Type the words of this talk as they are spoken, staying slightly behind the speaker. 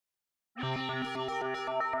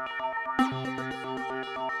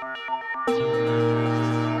You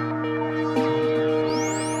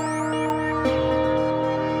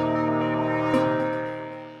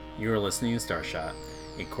are listening to Starshot,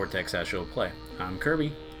 a Cortex Astral play. I'm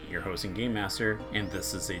Kirby, your host and game master, and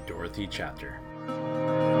this is a Dorothy chapter.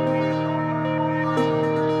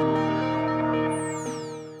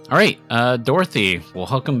 All right, Dorothy, well,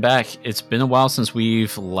 welcome back. It's been a while since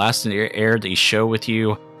we've last aired a show with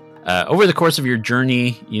you. Over the course of your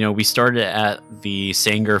journey, we started at the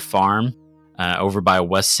Sanger farm over by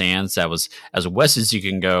West Sands. That was as west as you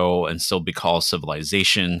can go and still be called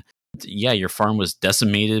civilization. Yeah, your farm was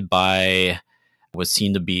decimated by what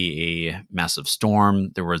seemed to be a massive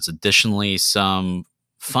storm. There was additionally some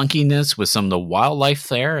funkiness with some of the wildlife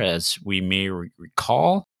there, as we may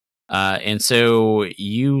recall. And so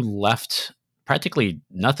you left practically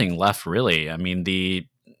nothing left, really. I mean, the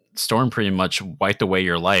storm pretty much wiped away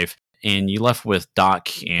your life, and you left with Doc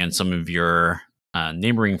and some of your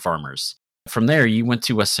neighboring farmers. From there, you went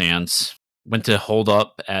to West Sands, went to hold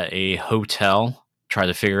up at a hotel, try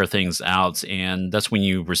to figure things out, and that's when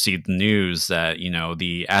you received the news that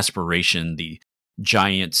the Aspiration, the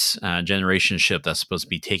giant generation ship that's supposed to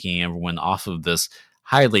be taking everyone off of this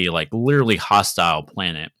highly, literally hostile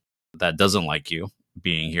planet that doesn't like you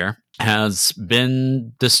being here, has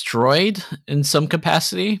been destroyed in some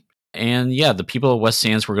capacity. And yeah, the people of West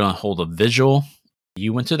Sands were going to hold a vigil.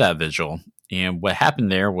 You went to that vigil, and what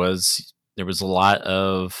happened there was a lot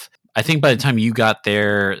of, I think by the time you got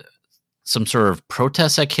there, some sort of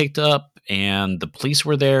protests that kicked up, and the police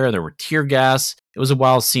were there. There were tear gas. It was a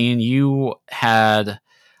wild scene. You had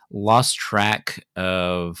lost track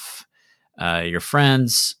of your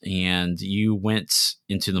friends, and you went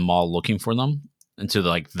into the mall looking for them, into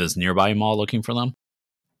this nearby mall looking for them.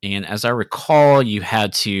 And as I recall, you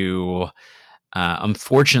had to,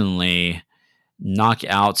 unfortunately, knock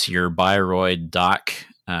out your Bioroid Doc,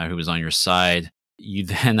 who was on your side. You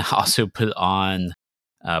then also put on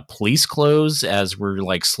police clothes, as we're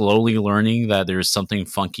slowly learning that there's something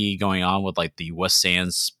funky going on with the West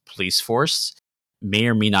Sands police force. May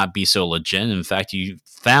or may not be so legit. In fact, you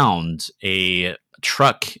found a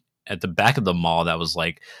truck at the back of the mall that was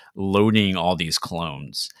loading all these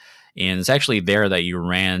clones. And it's actually there that you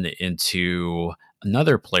ran into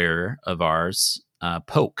another player of ours,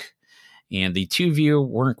 Poke. And the two of you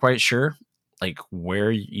weren't quite sure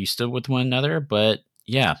where you stood with one another, but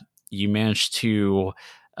yeah, you managed to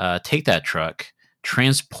take that truck,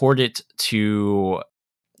 transport it to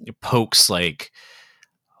Poke's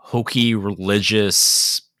hokey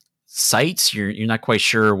religious sites. You're not quite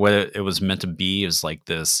sure what it was meant to be. It was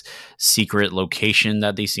this secret location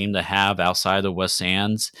that they seem to have outside of West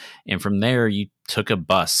Sands. And from there, you took a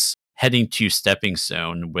bus heading to Stepping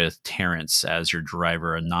Stone with Terrence as your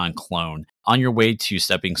driver, a non-clone. On your way to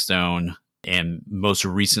Stepping Stone, and most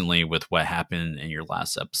recently with what happened in your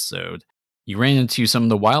last episode, you ran into some of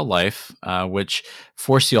the wildlife, which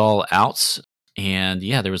forced you all out. And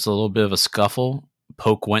yeah, there was a little bit of a scuffle.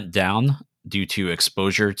 Poke went down due to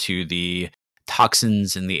exposure to the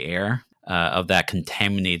toxins in the air of that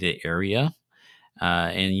contaminated area.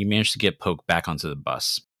 And you managed to get Poke back onto the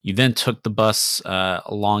bus. You then took the bus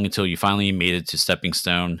along until you finally made it to Stepping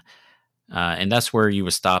Stone. And that's where you were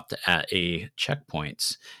stopped at a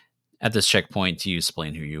checkpoint. At this checkpoint, you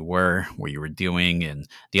explained who you were, what you were doing, and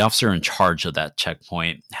the officer in charge of that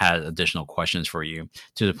checkpoint had additional questions for you,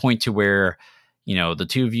 to the point to where, the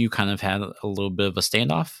two of you kind of had a little bit of a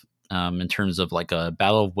standoff in terms of a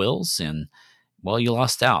battle of wills, and, well, you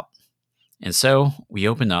lost out. And so we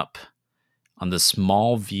open up on this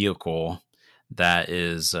small vehicle that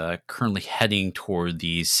is currently heading toward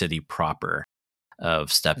the city proper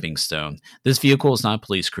of Stepping Stone. This vehicle is not a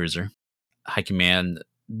police cruiser. High Command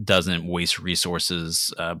doesn't waste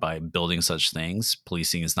resources by building such things.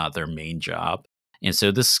 Policing is not their main job. And so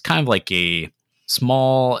this is kind of a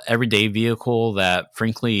small everyday vehicle that,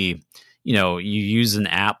 frankly, you use an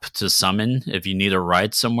app to summon if you need a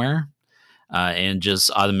ride somewhere, and just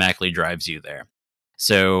automatically drives you there.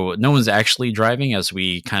 So no one's actually driving. As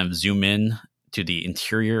we kind of zoom in to the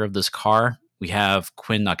interior of this car, we have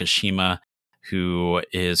Quinn Nakashima, who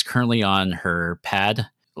is currently on her pad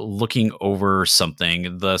looking over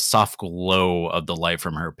something. The soft glow of the light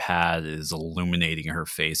from her pad is illuminating her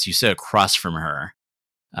face. You sit across from her,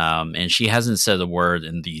 and she hasn't said a word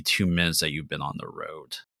in the 2 minutes that you've been on the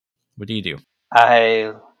road. What do you do?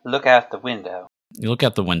 I look out the window. You look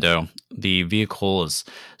out the window. The vehicle is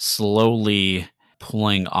slowly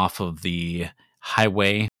pulling off of the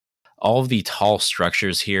highway. All of the tall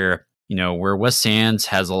structures here, where West Sands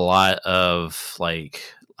has a lot of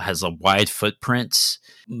has a wide footprint.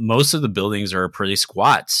 Most of the buildings are pretty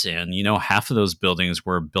squat, and half of those buildings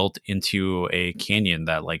were built into a canyon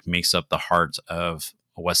that like makes up the heart of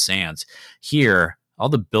West Sands. Here, all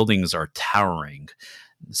the buildings are towering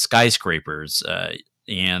skyscrapers,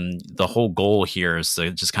 and the whole goal here is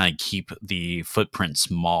to just kind of keep the footprint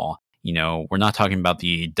small. We're not talking about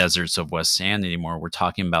the deserts of West Sand anymore. We're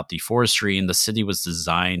talking about the forestry, and the city was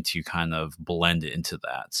designed to kind of blend into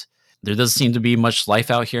that. There doesn't seem to be much life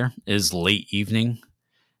out here. It is late evening.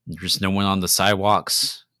 There's no one on the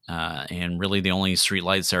sidewalks. And really the only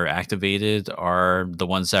streetlights that are activated are the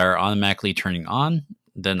ones that are automatically turning on,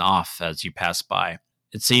 then off as you pass by.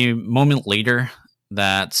 It's a moment later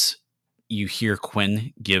that you hear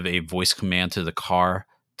Quinn give a voice command to the car,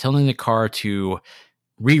 telling the car to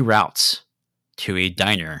reroute to a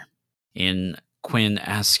diner. And Quinn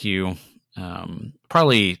asks you,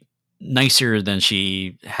 probably nicer than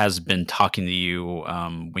she has been talking to you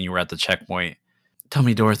when you were at the checkpoint. Tell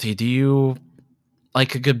me, Dorothy, do you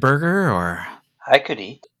like a good burger, or? I could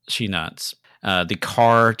eat. She nods. The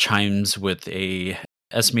car chimes with a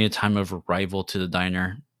estimated time of arrival to the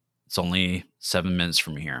diner. It's only 7 minutes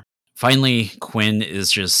from here. Finally, Quinn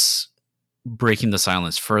is just breaking the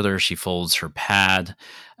silence further. She folds her pad.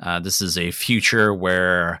 This is a future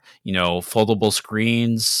where, foldable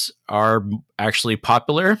screens are actually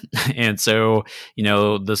popular. And so,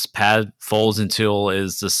 this pad folds until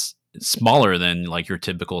is this smaller than like your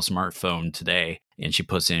typical smartphone today. And she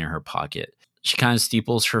puts it in her pocket. She kind of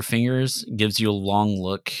steeples her fingers, gives you a long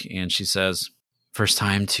look, and she says, "First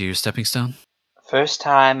time to Stepping Stone?" First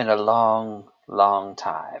time in a long, long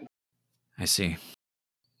time. I see.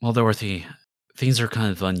 Well, Dorothy, things are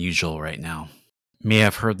kind of unusual right now. May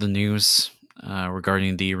have heard the news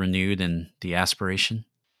regarding the renewed and the aspiration.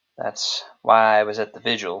 That's why I was at the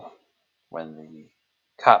vigil when the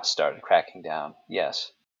cops started cracking down.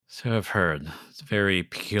 Yes. So I've heard. It's a very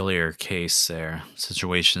peculiar case there.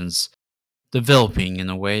 Situations developing in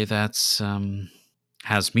a way that's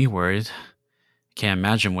has me worried. Can't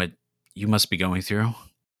imagine what you must be going through.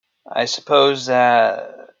 I suppose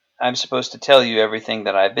I'm supposed to tell you everything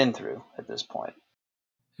that I've been through at this point.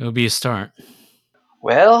 It'll be a start.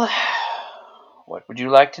 Well, what would you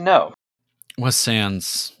like to know? West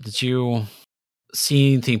Sands, did you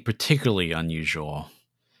see anything particularly unusual?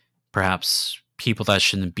 Perhaps people that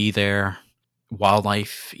shouldn't be there,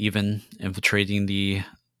 wildlife even infiltrating the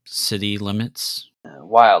city limits?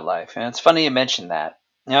 Wildlife. And it's funny you mention that.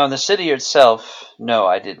 Now, in the city itself, no,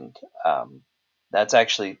 I didn't. That's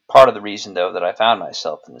actually part of the reason, though, that I found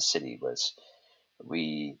myself in the city was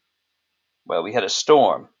we had a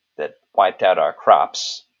storm that wiped out our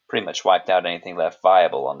crops, pretty much wiped out anything left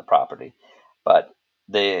viable on the property. But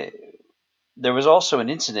there was also an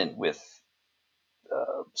incident with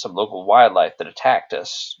some local wildlife that attacked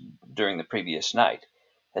us during the previous night.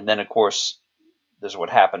 And then, of course, there's what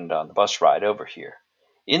happened on the bus ride over here.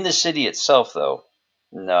 In the city itself, though,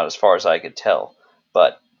 not as far as I could tell.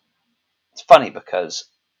 But it's funny because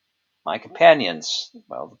my companions,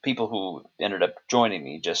 the people who ended up joining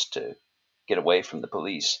me just to get away from the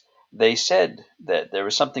police, they said that there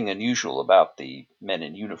was something unusual about the men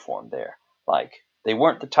in uniform there. Like, they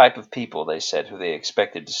weren't the type of people, they said, who they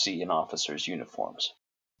expected to see in officers' uniforms.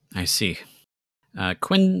 I see.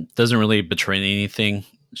 Quinn doesn't really betray anything.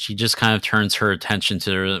 She just kind of turns her attention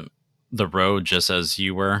to the road just as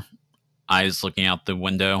you were, eyes looking out the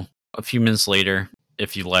window. A few minutes later,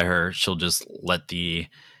 if you let her, she'll just let the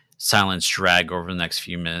silence drag over the next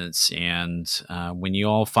few minutes. And when you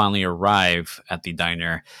all finally arrive at the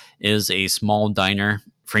diner, it is a small diner.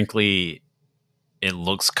 Frankly, it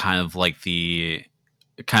looks kind of like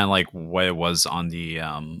what it was on the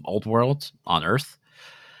old world on Earth.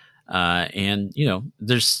 And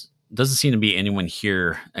there's doesn't seem to be anyone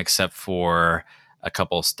here except for a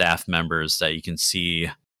couple of staff members that you can see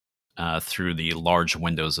through the large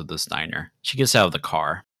windows of this diner. She gets out of the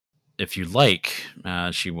car. If you'd like,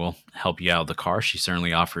 she will help you out of the car. She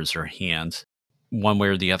certainly offers her hand. One way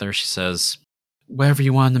or the other, she says, "Whatever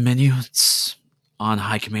you want on the menu, it's on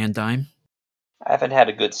high command dime." I haven't had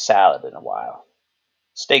a good salad in a while.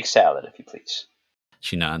 Steak salad, if you please.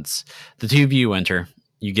 She nods. The two of you enter.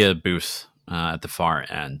 You get a booth at the far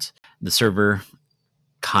end. The server,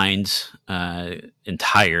 kind and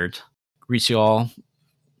tired, greets you all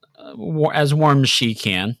as warm as she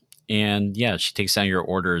can. And yeah, she takes down your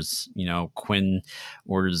orders. Quinn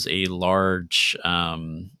orders a large,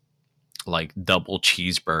 double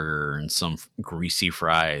cheeseburger and some greasy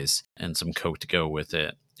fries and some Coke to go with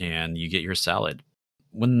it. And you get your salad.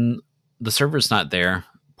 When the server's not there,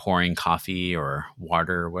 pouring coffee or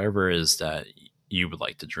water, whatever it is that you would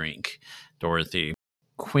like to drink, Dorothy,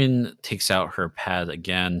 Quinn takes out her pad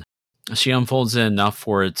again. She unfolds it enough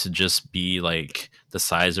for it to just be like the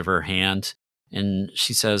size of her hand. And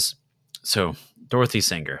she says, "So, Dorothy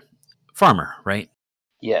Singer, farmer, right?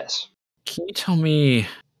 Yes. Can you tell me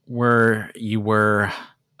where you were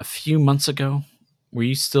a few months ago? Were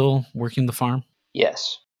you still working the farm?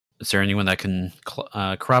 Yes. Is there anyone that can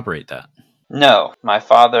corroborate that?" No, my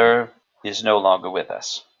father is no longer with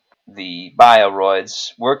us. The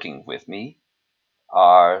bioroids working with me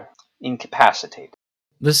are incapacitated.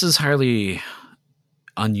 This is highly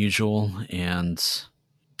unusual, and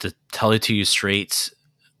to tell it to you straight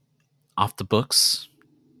off the books,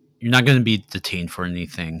 you're not going to be detained for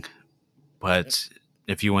anything. But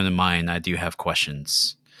if you wouldn't mind, I do have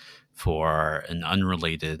questions for an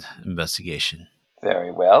unrelated investigation.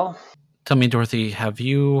 Very well. Tell me, Dorothy, have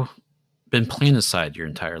you been planticide your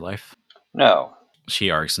entire life? No. She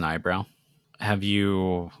arcs an eyebrow. Have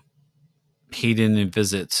you paid in a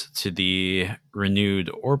visit to the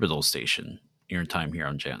renewed orbital station your time here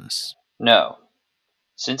on Janus? No.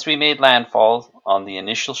 Since we made landfall on the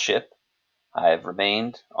initial ship, I have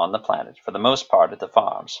remained on the planet, for the most part at the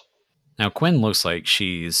farms. Now, Quinn looks like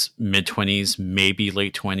she's mid 20s, maybe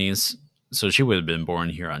late 20s, so she would have been born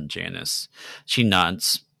here on Janus. She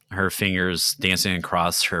nods, her fingers dancing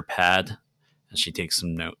across her pad, and she takes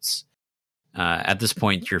some notes. At this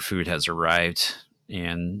point, your food has arrived,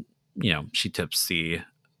 and, she tips the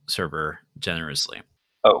server generously.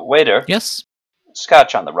 Oh, waiter, Yes?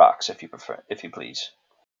 scotch on the rocks, if you prefer, if you please.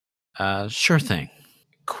 Sure thing.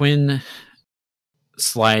 Quinn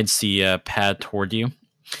slides the pad toward you.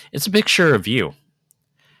 It's a picture of you.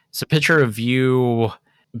 It's a picture of you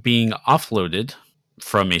being offloaded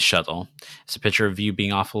from a shuttle. It's a picture of you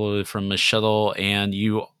being offloaded from a shuttle, and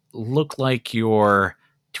you look like you're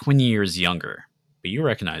 20 years younger, but you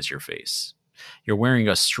recognize your face. You're wearing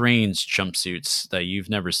a strange jumpsuit that you've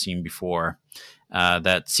never seen before,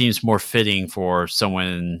 that seems more fitting for someone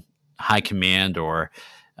in high command, or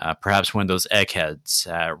perhaps one of those eggheads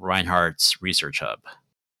at Reinhardt's research hub.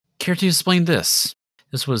 Care to explain this?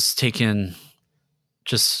 This was taken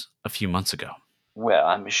just a few months ago. Well,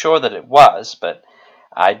 I'm sure that it was, but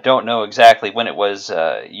I don't know exactly when it was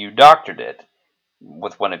you doctored it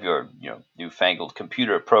with one of your newfangled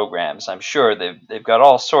computer programs. I'm sure they've got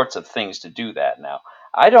all sorts of things to do that now.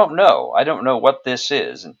 I don't know. I don't know what this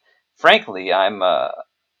is, and frankly, I'm a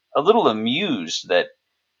little amused that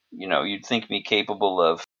you'd think me capable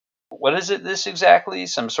of what is it? This exactly?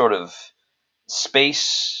 Some sort of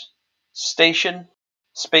space station,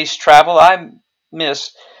 space travel. I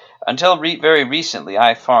miss until very recently.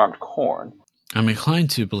 I farmed corn. I'm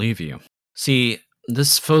inclined to believe you. See,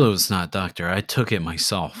 this photo is not doctor. I took it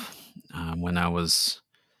myself when I was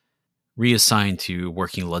reassigned to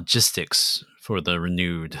working logistics for the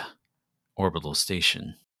renewed orbital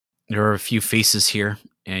station. There are a few faces here,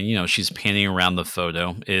 and she's panning around the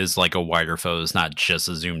photo. It is like a wider photo, it's not just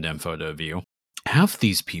a zoomed in photo of you. Half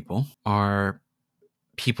these people are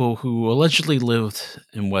people who allegedly lived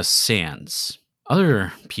in West Sands.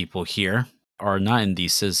 Other people here are not in the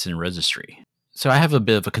citizen registry. So I have a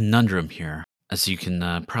bit of a conundrum here, as you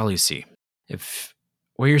can probably see. If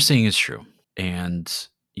what you're saying is true, and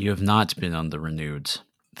you have not been on the renewed,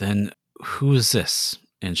 then who is this?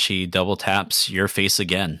 And she double taps your face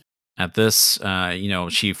again. At this,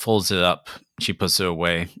 she folds it up. She puts it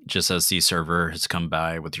away just as the server has come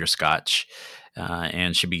by with your scotch,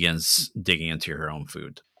 and she begins digging into her own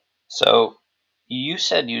food. So you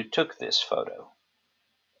said you took this photo.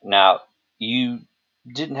 Now you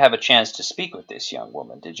didn't have a chance to speak with this young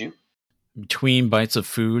woman, did you? Between bites of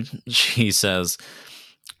food, she says,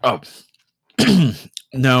 "Oh,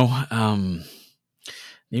 no,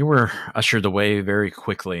 you were ushered away very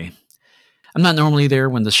quickly. I'm not normally there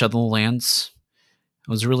when the shuttle lands.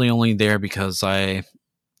 I was really only there because I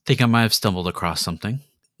think I might have stumbled across something.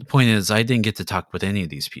 The point is, I didn't get to talk with any of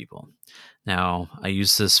these people. Now, I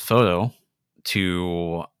used this photo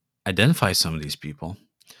to identify some of these people,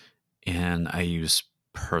 and I used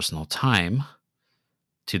personal time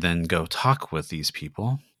to then go talk with these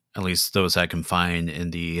people, at least those I can find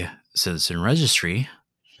in the citizen registry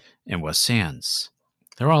in West Sands.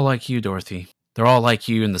 They're all like you, Dorothy. They're all like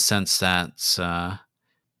you in the sense that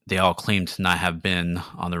they all claim to not have been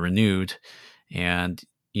on the renewed, and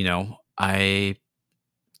I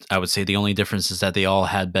would say the only difference is that they all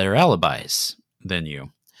had better alibis than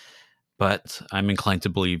you. But I'm inclined to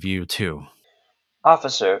believe you too."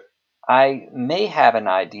 Officer, I may have an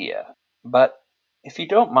idea, but if you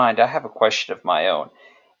don't mind, I have a question of my own.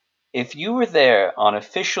 If you were there on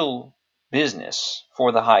official business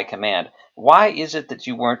for the High Command, why is it that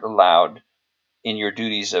you weren't allowed in your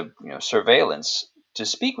duties of surveillance to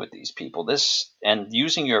speak with these people. This, and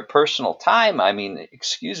using your personal time, I mean,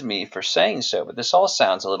 excuse me for saying so, but this all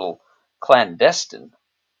sounds a little clandestine,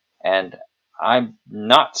 and I'm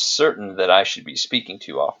not certain that I should be speaking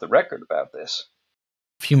to you off the record about this.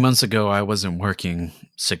 A few months ago, I wasn't working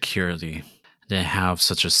security. I didn't have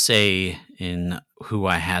such a say in who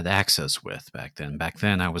I had access with back then. Back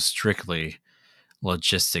then, I was strictly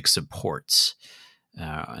logistics support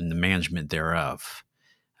and the management thereof.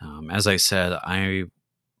 As I said, I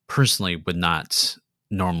personally would not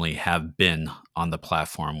normally have been on the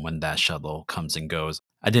platform when that shuttle comes and goes.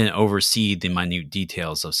 I didn't oversee the minute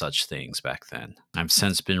details of such things back then. I've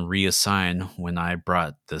since been reassigned when I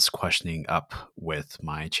brought this questioning up with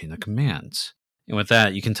my chain of command. And with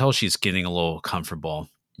that, you can tell she's getting a little comfortable.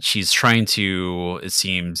 She's trying to, it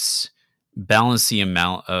seems, balance the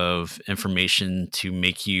amount of information to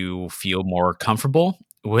make you feel more comfortable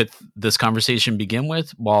with this conversation begin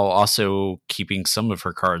with, while also keeping some of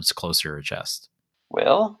her cards close to her chest.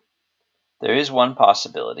 Well, there is one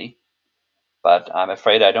possibility, but I'm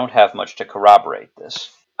afraid I don't have much to corroborate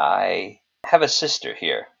this. I have a sister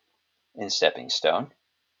here in Stepping Stone,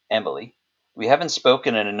 Emily. We haven't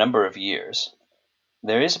spoken in a number of years.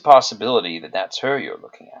 There is a possibility that that's her you're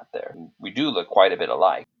looking at there. We do look quite a bit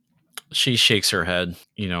alike. She shakes her head,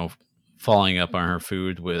 following up on her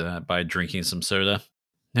food with by drinking some soda.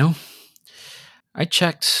 No, I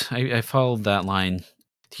checked. I followed that line.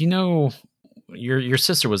 Do you know your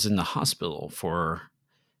sister was in the hospital for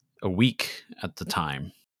a week at the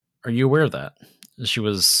time? Are you aware of that? She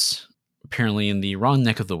was apparently in the wrong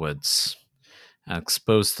neck of the woods,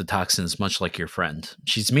 exposed to toxins much like your friend.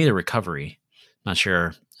 She's made a recovery. Not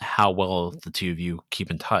sure how well the two of you keep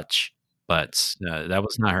in touch, but that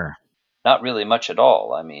was not her. Not really much at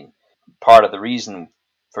all. I mean, part of the reason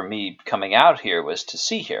for me coming out here was to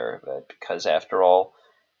see her, but because after all,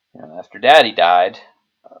 after Daddy died,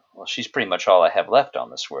 well, she's pretty much all I have left on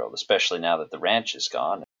this world, especially now that the ranch is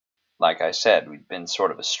gone. Like I said, we've been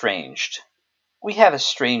sort of estranged. We have a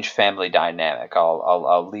strange family dynamic.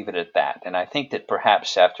 I'll leave it at that. And I think that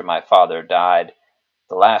perhaps after my father died,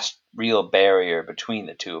 the last real barrier between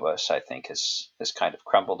the two of us, I think, has kind of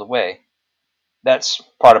crumbled away. That's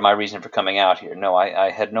part of my reason for coming out here. No, I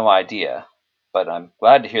had no idea, but I'm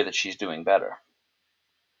glad to hear that she's doing better.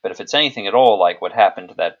 But if it's anything at all like what happened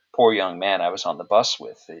to that poor young man I was on the bus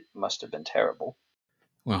with, it must have been terrible.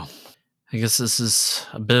 Well, I guess this is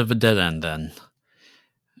a bit of a dead end then.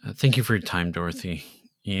 Thank you for your time, Dorothy.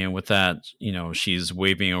 And with that, she's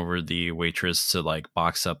waving over the waitress to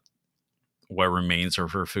box up what remains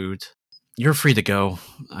of her food. You're free to go.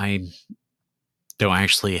 I don't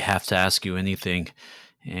actually have to ask you anything.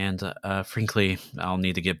 And frankly, I'll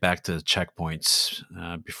need to get back to checkpoints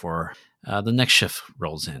before the next shift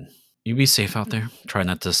rolls in. You be safe out there. Try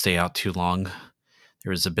not to stay out too long.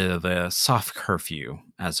 There is a bit of a soft curfew,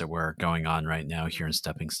 as it were, going on right now here in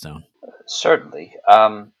Stepping Stone. Certainly.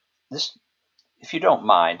 This, if you don't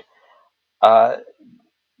mind,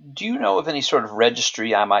 do you know of any sort of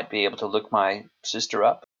registry I might be able to look my sister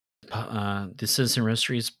up? The Citizen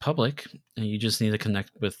Registry is public, and you just need to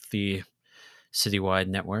connect with the citywide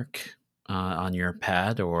network on your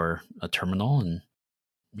pad or a terminal, and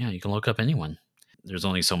yeah, you can look up anyone. There's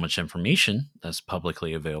only so much information that's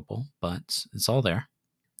publicly available, but it's all there.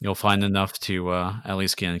 You'll find enough to at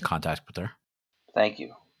least get in contact with her. Thank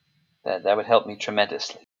you. That would help me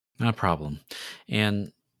tremendously. No problem.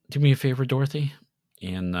 And do me a favor, Dorothy,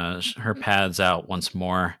 and her pads out once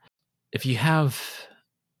more. If you have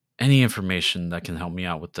any information that can help me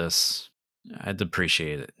out with this, I'd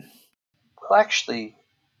appreciate it. Well, actually,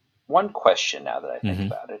 one question now that I think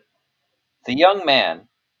about it. The young man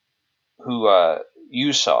who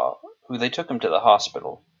you saw, who they took him to the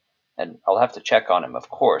hospital, and I'll have to check on him, of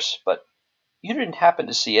course, but you didn't happen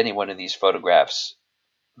to see any one of these photographs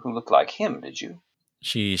who looked like him, did you?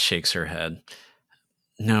 She shakes her head.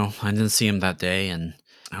 No, I didn't see him that day, and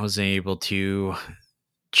I was able to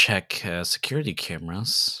check security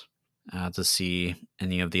cameras to see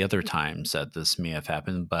any of the other times that this may have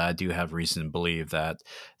happened, but I do have reason to believe that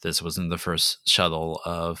this wasn't the first shuttle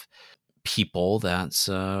of people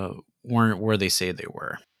that weren't where they say they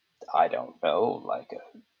were. I don't know, like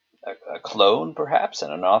a clone, perhaps,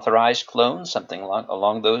 an unauthorized clone, something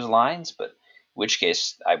along those lines, but in which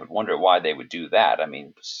case I would wonder why they would do that. I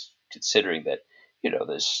mean, considering that,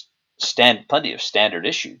 there's plenty of standard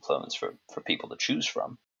issue clones for people to choose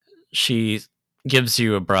from. She gives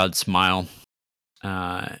you a broad smile,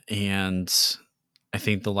 and I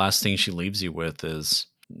think the last thing she leaves you with is,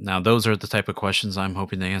 now those are the type of questions I'm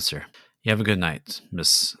hoping to answer. You have a good night,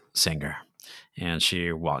 Miss Singer. And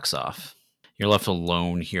she walks off. You're left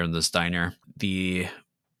alone here in this diner. the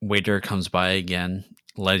waiter comes by again,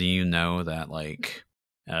 letting you know that like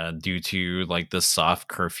due to like the soft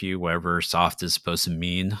curfew, whatever soft is supposed to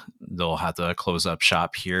mean, they'll have to close up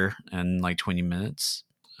shop here in like 20 minutes.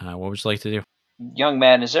 What would you like to do? Young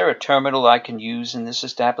man, is there a terminal I can use in this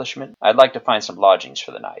establishment? I'd like to find some lodgings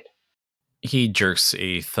for the night. He jerks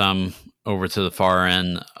a thumb over to the far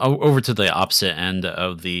end, over to the opposite end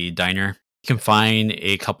of the diner. You can find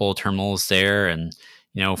a couple of terminals there, and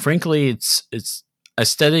frankly, it's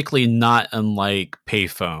aesthetically not unlike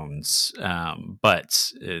payphones,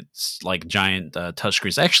 but it's like giant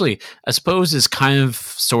touchscreens. Actually, I suppose it's kind of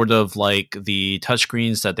sort of like the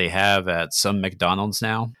touchscreens that they have at some McDonald's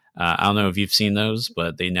now. I don't know if you've seen those,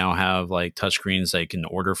 but they now have like touchscreens that you can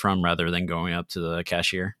order from rather than going up to the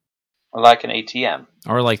cashier. Or like an ATM.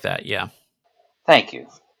 Or like that, yeah. Thank you.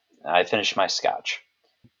 I finished my scotch.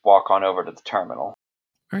 Walk on over to the terminal.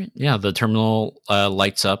 All right, yeah, the terminal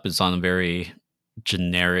lights up. It's on a very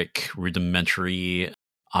generic, rudimentary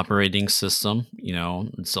operating system.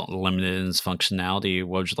 It's limited in its functionality.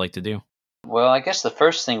 What would you like to do? Well, I guess the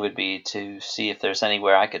first thing would be to see if there's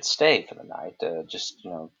anywhere I could stay for the night.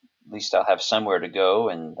 At least I'll have somewhere to go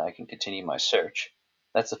and I can continue my search.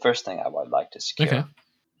 That's the first thing I would like to secure. Okay.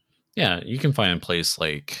 Yeah, you can find a place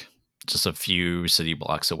like just a few city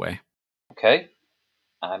blocks away. Okay.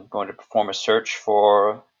 I'm going to perform a search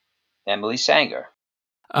for Emily Sanger.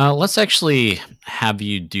 Let's actually have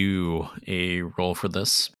you do a roll for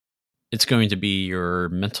this. It's going to be your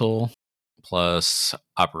mental plus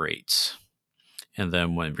operate, and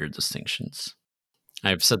then one of your distinctions.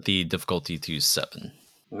 I've set the difficulty to 7.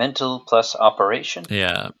 Mental plus operation?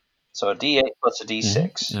 Yeah. So a D8 plus a D6.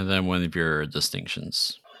 Mm-hmm. And then one of your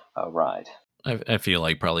distinctions. All right. I feel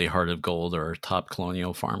like probably Heart of Gold or Top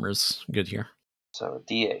Colonial Farmers good here. So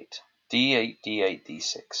D8. D8, D8,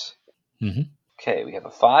 D6. Mm-hmm. Okay, we have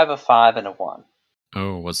a 5, a 5, and a 1.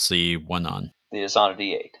 Oh, what's the 1 on? It is on a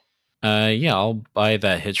D8. Yeah, I'll buy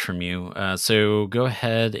that hitch from you. So go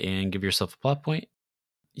ahead and give yourself a plot point.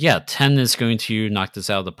 Yeah, 10 is going to knock this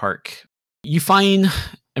out of the park. You find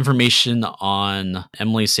information on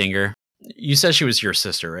Emily Sanger. You said she was your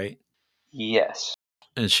sister, right? Yes.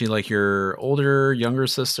 Is she like your older, younger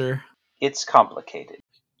sister? It's complicated.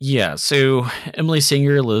 Yeah, so Emily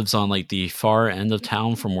Sanger lives on like the far end of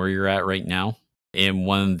town from where you're at right now, in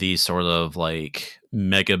one of these sort of like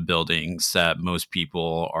mega buildings that most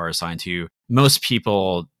people are assigned to. Most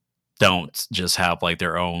people don't just have like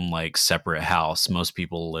their own like separate house. Most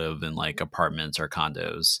people live in like apartments or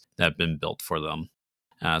condos that have been built for them.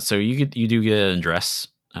 So you do get an address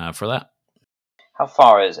for that. How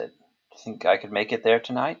far is it? Do you think I could make it there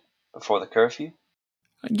tonight before the curfew?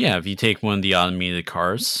 Yeah, if you take one of the automated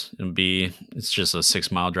cars, it's just a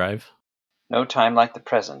 6-mile drive. No time like the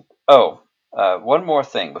present. Oh, one more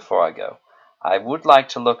thing before I go. I would like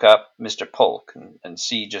to look up Mr. Polk and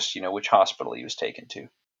see just, which hospital he was taken to.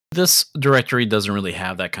 This directory doesn't really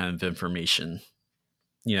have that kind of information.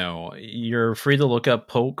 You're free to look up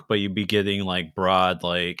Polk, but you'd be getting like broad,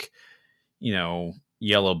 like,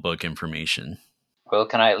 yellow book information. Well,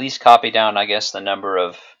 can I at least copy down, I guess, the number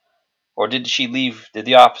of... Or did she leave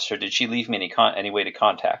me any way to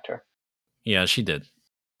contact her? Yeah, she did.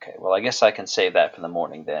 Okay, well, I guess I can save that for the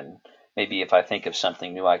morning then. Maybe if I think of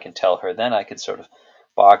something new I can tell her, then I could sort of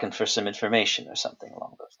bargain for some information or something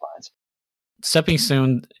along those lines. Stepping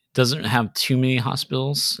Stone doesn't have too many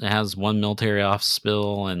hospitals. It has 1 military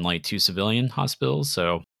hospital and like 2 civilian hospitals.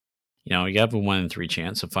 So, you have a 1 in 3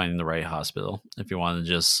 chance of finding the right hospital if you want to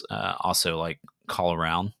just also like call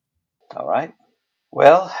around. All right.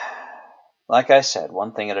 Well, like I said,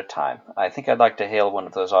 one thing at a time. I think I'd like to hail one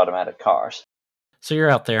of those automatic cars. So you're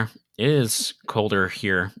out there. It is colder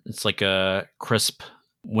here. It's like a crisp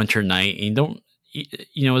winter night. And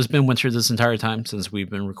it's been winter this entire time since we've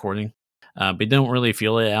been recording. But you don't really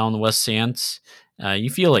feel it out on the West Sands. You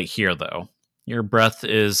feel it here, though. Your breath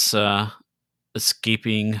is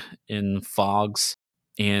escaping in fogs.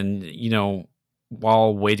 And,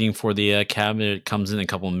 while waiting for the cab, it comes in a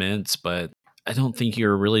couple of minutes. But I don't think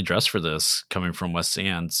you're really dressed for this coming from West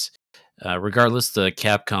Sands. Regardless, the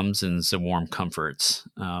cab comes and it's a warm comfort.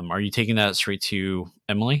 Are you taking that straight to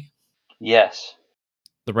Emily? Yes.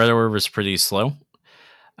 The ride over is pretty slow.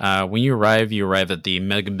 When you arrive at the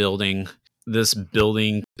mega building. This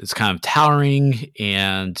building is kind of towering,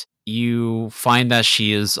 and you find that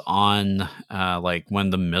she is on like one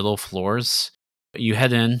of the middle floors. You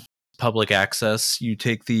head in, public access. You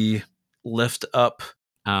take the lift up.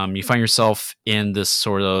 You find yourself in this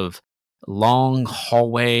sort of long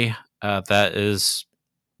hallway that is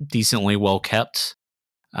decently well kept,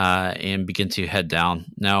 and begin to head down.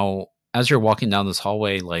 Now, as you're walking down this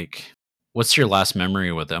hallway, like What's your last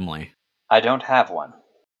memory with Emily? I don't have one.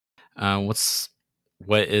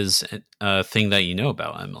 What is a thing that you know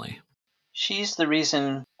about Emily? She's the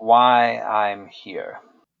reason why I'm here.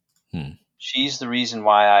 Hmm. She's the reason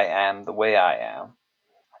why I am the way I am.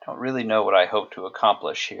 I don't really know what I hope to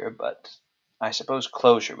accomplish here, but I suppose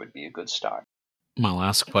closure would be a good start. My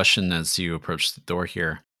last question as you approach the door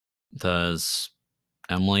here: does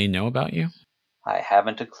Emily know about you? I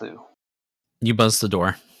haven't a clue. You buzz the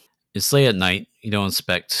door. It's late at night. You don't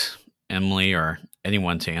expect Emily or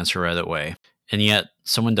anyone to answer right away, and yet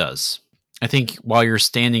someone does. I think while you're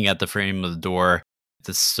standing at the frame of the door,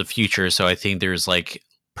 this is the future, so I think there's like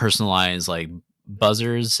personalized like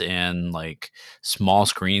buzzers and like small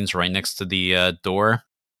screens right next to the door.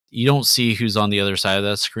 You don't see who's on the other side of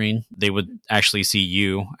that screen. They would actually see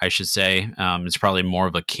you, I should say. It's probably more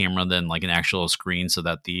of a camera than like an actual screen so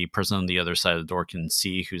that the person on the other side of the door can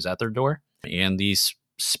see who's at their door. And the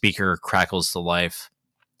speaker crackles to life.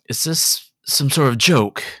 Is this some sort of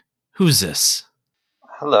joke? Who's this?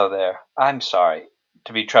 Hello there. I'm sorry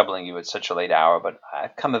to be troubling you at such a late hour, but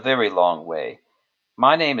I've come a very long way.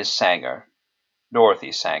 My name is Sanger,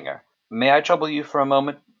 Dorothy Sanger. May I trouble you for a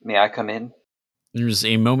moment? May I come in? There's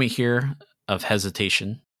a moment here of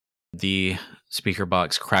hesitation. The speaker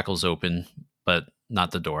box crackles open, but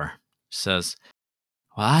not the door. Says,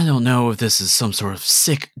 well, I don't know if this is some sort of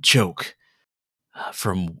sick joke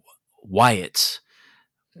from Wyatt,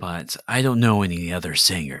 but I don't know any other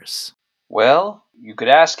singers. Well, you could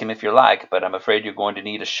ask him if you like, but I'm afraid you're going to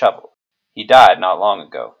need a shovel. He died not long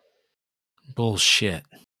ago. Bullshit.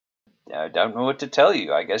 I don't know what to tell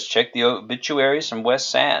you. I guess check the obituaries from West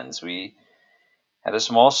Sands. We had a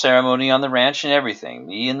small ceremony on the ranch and everything,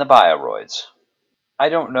 me and the Bioroids. I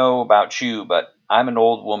don't know about you, but I'm an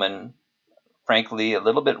old woman, frankly, a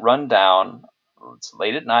little bit run down. It's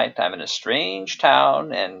late at night. I'm in a strange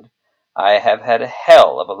town, and I have had a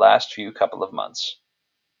hell of a last few couple of months.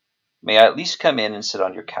 May I at least come in and sit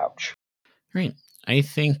on your couch? Great. I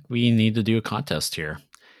think we need to do a contest here.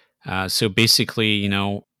 So basically,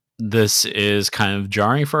 this is kind of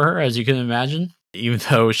jarring for her, as you can imagine. Even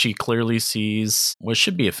though she clearly sees what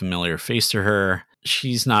should be a familiar face to her,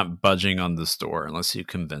 she's not budging on this door unless you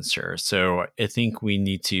convince her. So I think we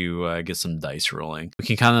need to get some dice rolling. We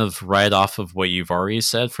can kind of ride off of what you've already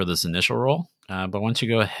said for this initial roll, but why don't you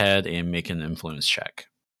go ahead and make an influence check?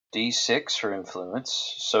 D6 for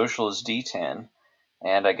influence, social is D10,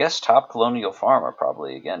 and I guess top colonial farmer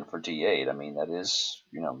probably again for D8. I mean, that is,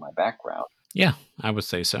 my background. Yeah, I would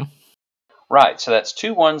say so. Right, so that's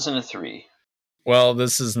 2 1s and a 3. Well,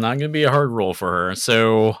 this is not going to be a hard roll for her.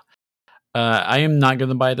 So I am not going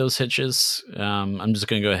to buy those hitches. I'm just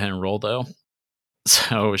going to go ahead and roll though.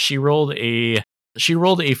 So she rolled a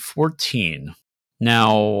 14.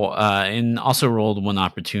 Now, and also rolled one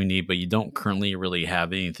opportunity, but you don't currently really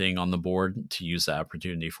have anything on the board to use that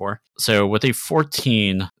opportunity for. So with a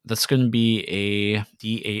 14, that's going to be a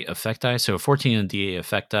D8 effect die. So a 14 and D8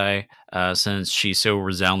 effect die, since she so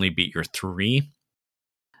resoundingly beat your 3.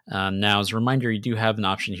 Now, as a reminder, you do have an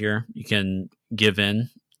option here. You can give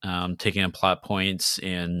in, taking a plot points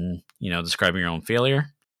and describing your own failure,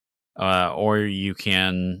 or you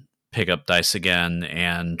can pick up dice again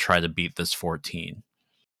and try to beat this 14.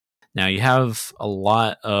 Now, you have a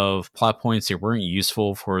lot of plot points that weren't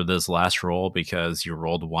useful for this last roll because you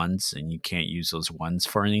rolled ones and you can't use those ones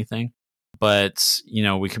for anything. But,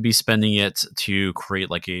 we could be spending it to create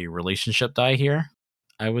like a relationship die here.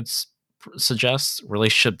 I would suggest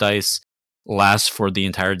relationship dice last for the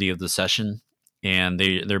entirety of the session, and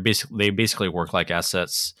they basically work like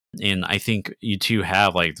assets. And I think you two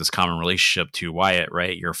have like this common relationship to Wyatt,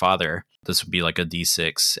 right? Your father. This would be like a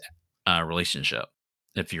D6 relationship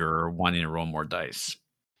if you're wanting to roll more dice.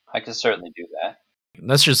 I can certainly do that.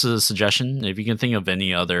 That's just a suggestion. If you can think of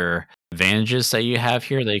any other advantages that you have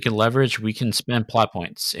here that you can leverage, we can spend plot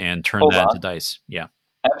points and turn Hold that on. into dice. Yeah.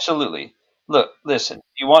 Absolutely. Look, listen.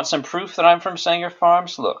 You want some proof that I'm from Sanger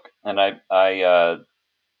Farms? Look, and I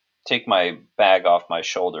take my bag off my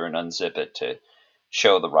shoulder and unzip it to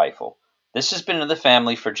show the rifle. This has been in the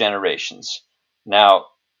family for generations. Now,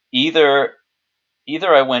 either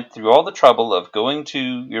either I went through all the trouble of going to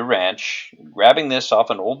your ranch, grabbing this off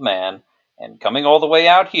an old man, and coming all the way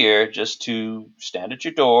out here just to stand at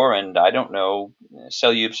your door and, I don't know,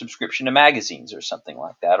 sell you a subscription to magazines or something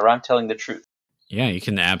like that, or I'm telling the truth. Yeah, you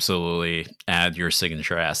can absolutely add your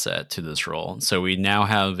signature asset to this role. So we now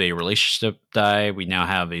have a relationship die. We now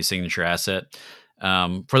have a signature asset.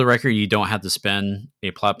 For the record, you don't have to spend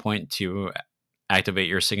a plot point to activate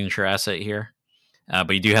your signature asset here,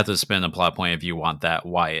 but you do have to spend a plot point if you want that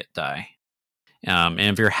Wyatt die. And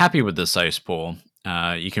if you're happy with this dice pool,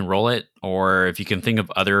 You can roll it, or if you can think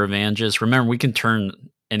of other advantages, remember we can turn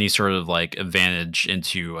any sort of like advantage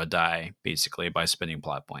into a die basically by spending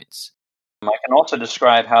plot points. I can also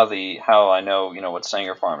describe how I know what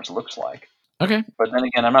Sanger Farms looks like. Okay. But then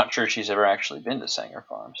again, I'm not sure she's ever actually been to Sanger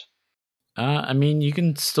Farms. I mean, you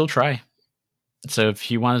can still try. So if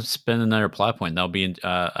you want to spend another plot point, that'll be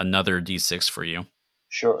another d6 for you.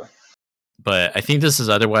 Sure. But I think this is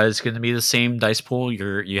otherwise going to be the same dice pool.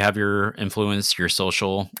 You have your influence, your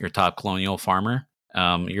social, your top colonial farmer.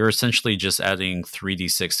 You're essentially just adding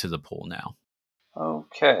 3d6 to the pool now.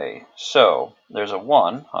 Okay, so there's a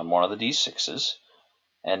 1 on one of the d6s,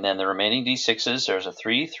 and then the remaining d6s, there's a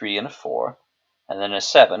 3, 3, and a 4, and then a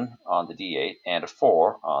 7 on the d8, and a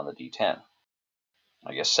 4 on the d10.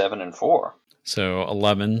 I guess 7 and 4. So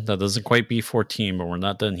 11, that doesn't quite be 14, but we're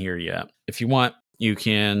not done here yet. If you want, you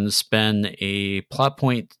can spend a plot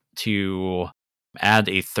point to add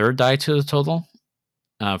a third die to the total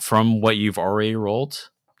from what you've already rolled,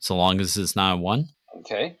 so long as it's not a 1.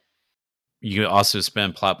 Okay. You can also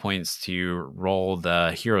spend plot points to roll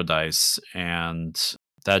the hero dice, and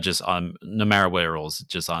that just, no matter what it rolls, it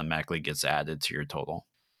just automatically gets added to your total.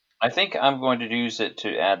 I think I'm going to use it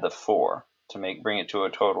to add the 4 to bring it to a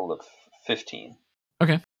total of 15.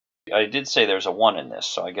 Okay. I did say there's a 1 in this,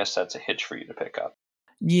 so I guess that's a hitch for you to pick up.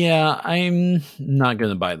 Yeah, I'm not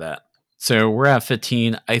going to buy that. So we're at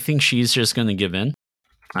 15. I think she's just going to give in.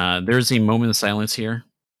 There's a moment of silence here.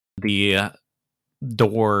 The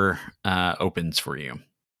door opens for you.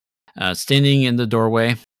 Standing in the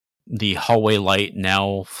doorway, the hallway light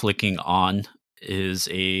now flicking on, is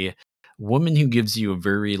a woman who gives you a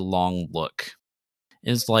very long look.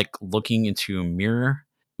 It's like looking into a mirror,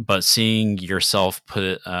 but seeing yourself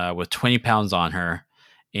put with 20 pounds on her,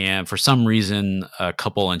 and for some reason, a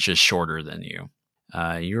couple inches shorter than you.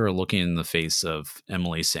 You are looking in the face of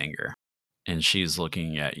Emily Sanger, and she's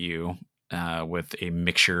looking at you with a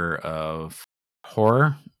mixture of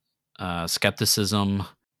horror, skepticism,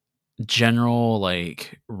 general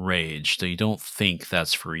like rage that you don't think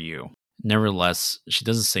that's for you. Nevertheless, she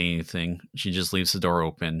doesn't say anything. She just leaves the door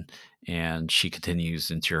open and she continues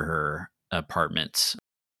into her apartment.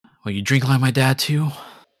 Well, you drink like my dad too?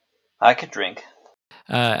 I could drink.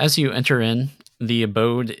 As you enter in, the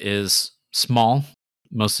abode is small.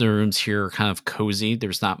 Most of the rooms here are kind of cozy.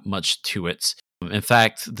 There's not much to it. In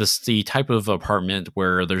fact, this is the type of apartment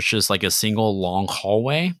where there's just like a single long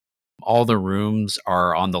hallway. All the rooms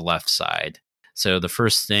are on the left side. So the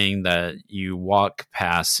first thing that you walk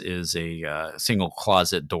past is a single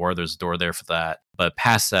closet door. There's a door there for that. But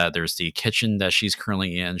past that, there's the kitchen that she's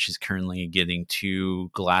currently in. She's currently getting 2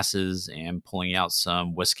 glasses and pulling out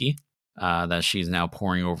some whiskey that she's now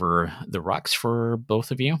pouring over the rocks for both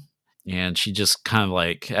of you. And she just kind of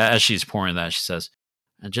like, as she's pouring that, she says,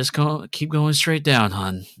 just keep going straight down,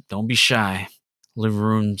 hon. Don't be shy. Living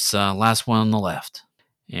room's last one on the left.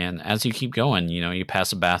 And as you keep going, you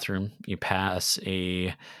pass a bathroom, you pass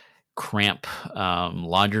a cramp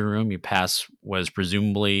laundry room, you pass what is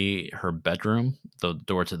presumably her bedroom. The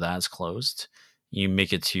door to that is closed. You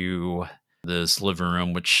make it to this living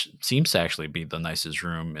room, which seems to actually be the nicest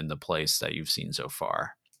room in the place that you've seen so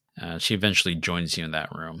far. She eventually joins you in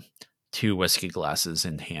that room, 2 whiskey glasses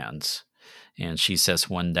in hands. And she sets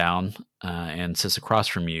one down and sits across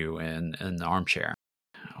from you in an armchair.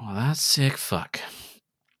 Well, that's sick fuck.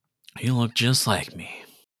 You look just like me.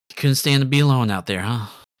 You couldn't stand to be alone out there, huh?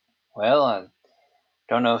 Well, I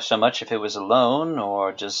don't know so much if it was alone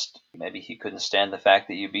or just maybe he couldn't stand the fact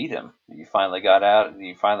that you beat him. You finally got out.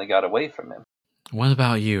 You finally got away from him. What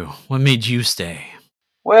about you? What made you stay?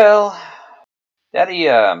 Well, Daddy,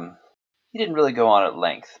 he didn't really go on at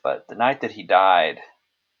length, but the night that he died,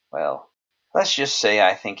 well, let's just say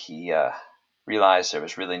I think he realized there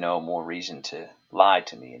was really no more reason to lie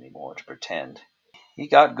to me anymore, to pretend. He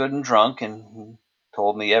got good and drunk and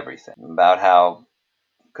told me everything about how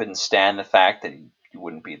he couldn't stand the fact that he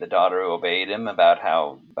wouldn't be the daughter who obeyed him, about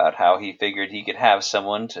how he figured he could have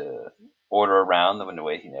someone to order around them in a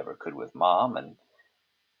way he never could with Mom, and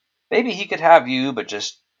maybe he could have you, but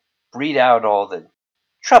just breed out all the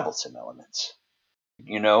troublesome elements.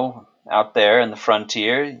 Out there in the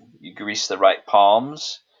frontier, you grease the right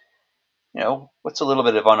palms. What's a little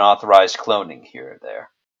bit of unauthorized cloning here or there?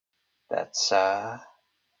 That's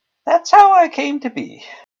how I came to be.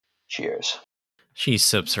 Cheers. She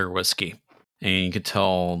sips her whiskey, and you could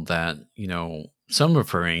tell that, some of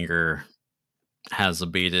her anger has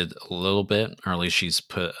abated a little bit, or at least she's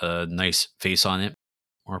put a nice face on it,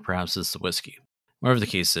 or perhaps it's the whiskey. Whatever the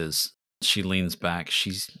case is, she leans back.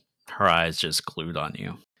 Her eyes just glued on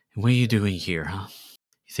you. What are you doing here, huh?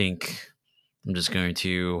 You think I'm just going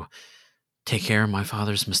to take care of my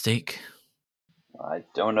father's mistake? I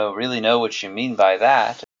don't really know what you mean by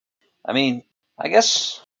that. I mean, I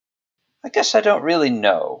guess I don't really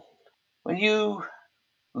know. When you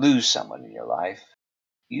lose someone in your life,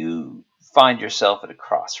 you find yourself at a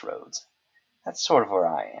crossroads. That's sort of where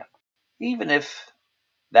I am. Even if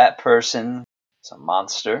that person is a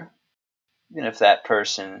monster, even if that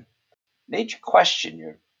person made you question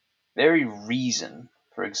your very reason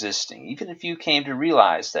for existing, even if you came to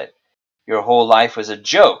realize that your whole life was a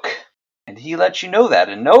joke, and he let you know that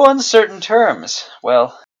in no uncertain terms,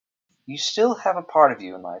 well, you still have a part of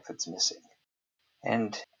you in life that's missing.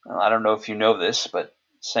 And well, I don't know if you know this, but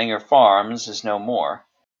Sanger Farms is no more.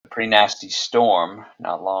 A pretty nasty storm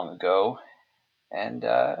not long ago, and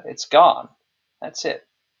it's gone. That's it.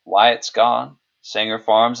 Wyatt's gone. Sanger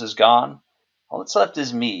Farms is gone. All that's left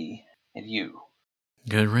is me and you.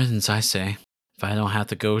 Good riddance, I say. If I don't have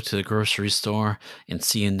to go to the grocery store and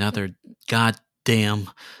see another goddamn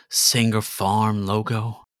Sanger Farm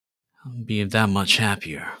logo, I'll be that much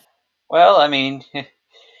happier. Well, I mean,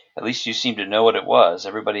 at least you seem to know what it was.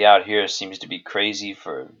 Everybody out here seems to be crazy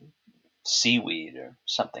for seaweed or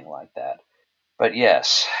something like that. But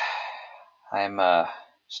yes, I'm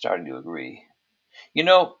starting to agree. You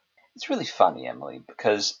know, it's really funny, Emily,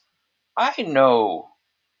 because I know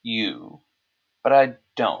you, but I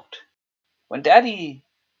don't. When Daddy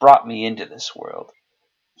brought me into this world,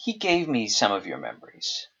 he gave me some of your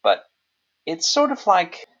memories, but it's sort of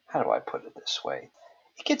like, how do I put it this way?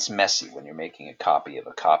 It gets messy when you're making a copy of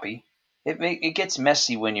a copy. It gets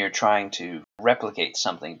messy when you're trying to replicate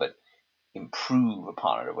something but improve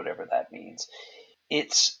upon it or whatever that means.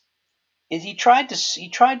 It's he tried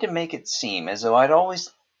to make it seem as though I'd always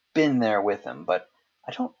been there with him, but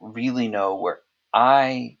I don't really know where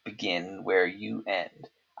I begin, where you end.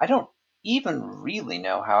 I don't even really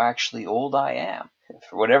know how actually old I am.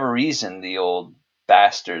 For whatever reason, the old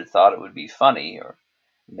bastard thought it would be funny, or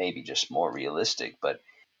maybe just more realistic, but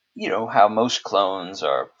you know how most clones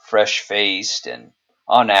are fresh faced and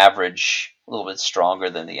on average a little bit stronger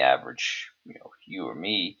than the average, you or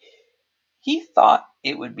me. He thought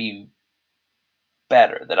it would be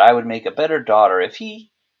better, that I would make a better daughter if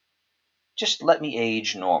he just let me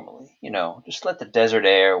age normally. Just let the desert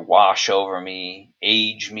air wash over me,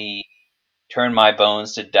 age me, turn my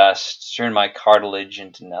bones to dust, turn my cartilage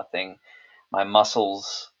into nothing, my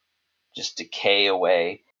muscles just decay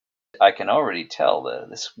away. I can already tell that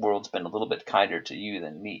this world's been a little bit kinder to you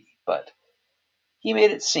than me, but he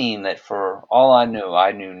made it seem that for all I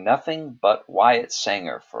knew nothing but Wyatt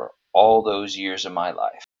Sanger for all those years of my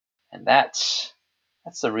life. And that's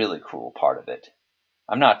the really cruel part of it.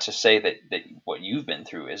 I'm not to say that what you've been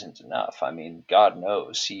through isn't enough. I mean, God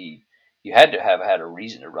knows you had to have had a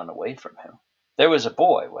reason to run away from him. There was a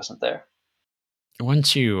boy, wasn't there? Why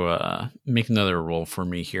don't you make another roll for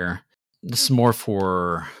me here? This is more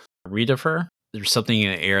for read of her. There's something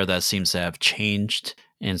in the air that seems to have changed.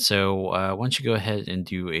 And so why don't you go ahead and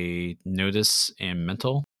do a notice and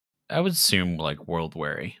mental? I would assume like world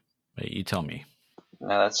weary, but you tell me.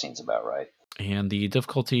 No, that seems about right. And the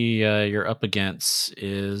difficulty you're up against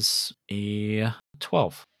is a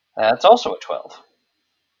 12. That's also a 12.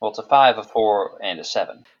 Well, it's a 5, a 4, and a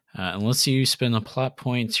 7. Unless you spend a plot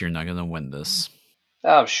points, you're not going to win this.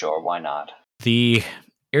 Oh, sure, why not? The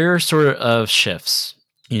air sort of shifts.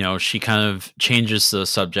 She kind of changes the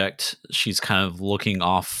subject. She's kind of looking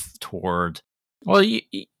off toward. Well,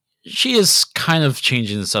 she is kind of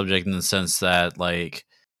changing the subject in the sense that, like,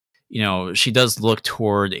 she does look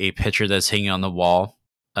toward a picture that's hanging on the wall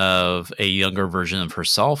of a younger version of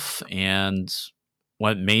herself and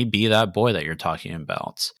what may be that boy that you're talking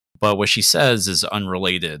about. But what she says is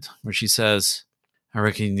unrelated. Where she says, I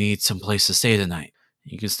reckon you need some place to stay tonight.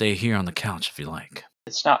 You can stay here on the couch if you like.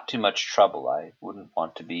 It's not too much trouble. I wouldn't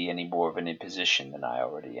want to be any more of an imposition than I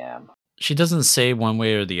already am. She doesn't say one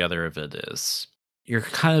way or the other if it is. You're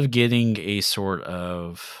kind of getting a sort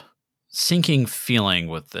of sinking feeling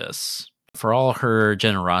with this. For all her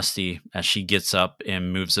generosity, as she gets up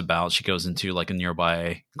and moves about, she goes into like a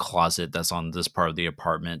nearby closet that's on this part of the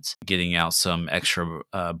apartment, getting out some extra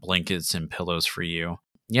blankets and pillows for you.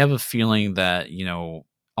 You have a feeling that,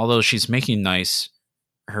 although she's making nice,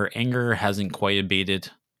 her anger hasn't quite abated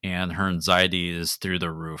and her anxiety is through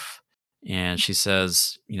the roof. And she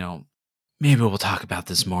says, maybe we'll talk about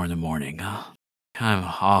this more in the morning. I'm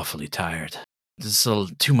awfully tired. This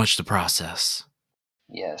is too much to process.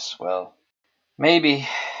 Yes, well, maybe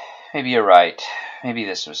you're right. Maybe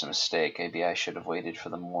this was a mistake. Maybe I should have waited for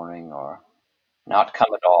the morning or not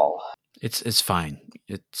come at all. It's fine.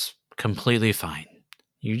 It's completely fine.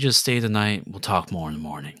 You just stay the night. We'll talk more in the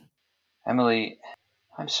morning. Emily,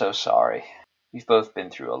 I'm so sorry. We've both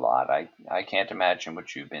been through a lot. I can't imagine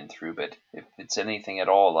what you've been through, but if it's anything at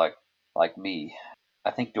all like me,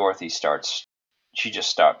 I think Dorothy starts. She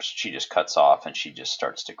just stops. She just cuts off, and she just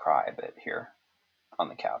starts to cry a bit here on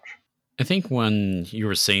the couch. I think when you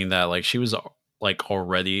were saying that, like she was like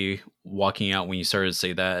already walking out when you started to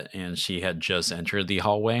say that, and she had just entered the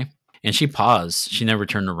hallway. And she paused. She never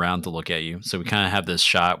turned around to look at you. So we kind of have this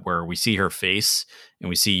shot where we see her face and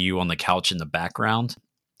we see you on the couch in the background.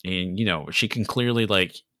 And, you know, she can clearly,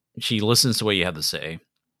 like, she listens to what you have to say.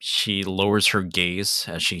 She lowers her gaze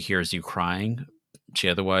as she hears you crying. She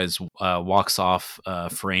otherwise walks off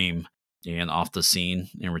frame and off the scene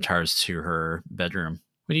and retires to her bedroom.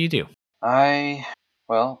 What do you do?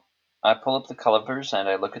 Well, I pull up the covers and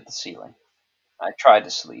I look at the ceiling. I try to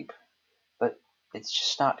sleep, but it's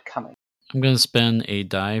just not coming. I'm going to spend a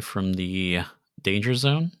die from the danger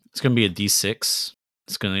zone. It's going to be a d6.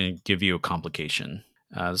 It's going to give you a complication.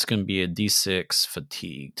 It's going to be a d6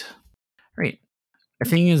 fatigued. Right. The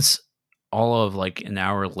thing is, all of like an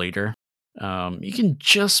hour later, you can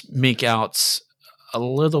just make out a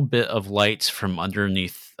little bit of light from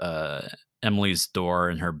underneath Emily's door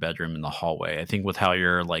in her bedroom in the hallway. I think with how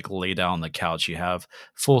you're like laid out on the couch, you have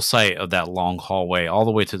full sight of that long hallway all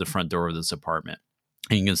the way to the front door of this apartment.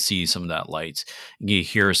 And you can see some of that light. You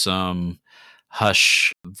hear some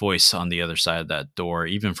hush voice on the other side of that door,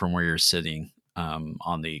 even from where you're sitting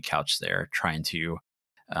on the couch there, trying to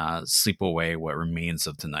sleep away what remains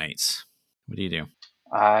of the night. What do you do?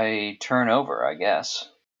 I turn over, I guess.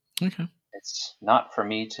 Okay. It's not for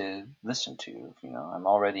me to listen to. I'm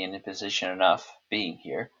already in a position enough being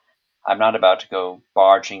here. I'm not about to go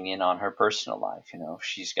barging in on her personal life. If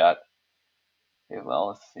she's got,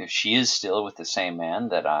 well, if she is still with the same man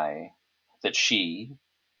that she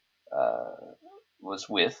was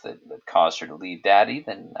with that caused her to leave Daddy,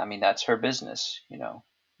 then I mean that's her business.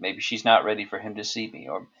 Maybe she's not ready for him to see me,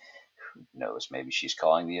 or who knows, maybe she's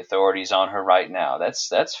calling the authorities on her right now.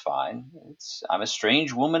 That's fine. I'm a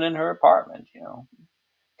strange woman in her apartment.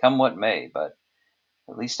 Come what may, but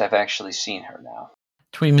at least I've actually seen her now.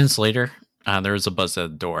 20 minutes later, there was a buzz at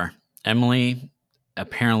the door. Emily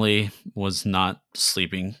apparently was not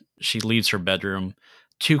sleeping. She leaves her bedroom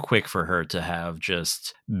too quick for her to have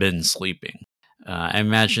just been sleeping. I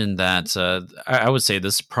imagine that I would say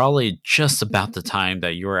this is probably just about the time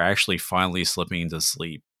that you are actually finally slipping into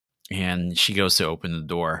sleep. And she goes to open the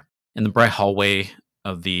door. In the bright hallway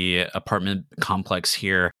of the apartment complex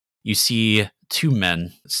here, you see two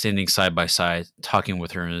men standing side by side, talking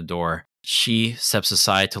with her in the door. She steps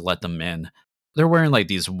aside to let them in. They're wearing like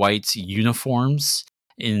these white uniforms,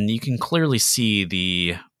 and you can clearly see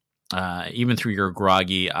the, even through your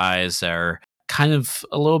groggy eyes, that are kind of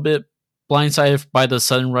a little bit blindsided by the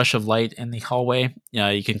sudden rush of light in the hallway.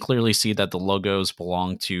 You can clearly see that the logos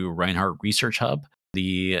belong to Reinhardt Research Hub.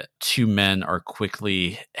 The two men are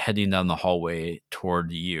quickly heading down the hallway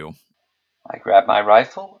toward you. I grab my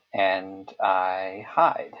rifle and I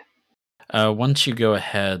hide. Why don't you go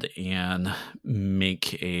ahead and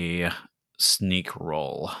make a sneak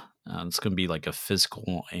roll? It's going to be like a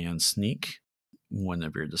physical and sneak. One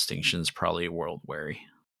of your distinctions, probably world wary.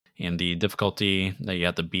 And the difficulty that you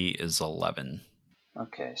have to beat is 11.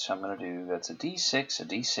 Okay, so I'm going to do, that's a D6, a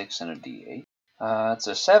D6, and a D8. It's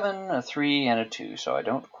a 7, a 3, and a 2, so I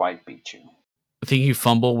don't quite beat you. I think you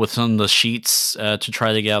fumble with some of the sheets to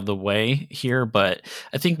try to get out of the way here, but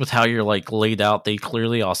I think with how you're like laid out, they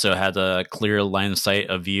clearly also had a clear line of sight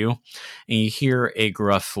of you. And you hear a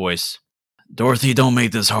gruff voice. Dorothy, don't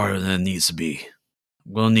make this harder than it needs to be.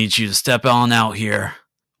 We'll need you to step on out here.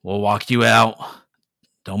 We'll walk you out.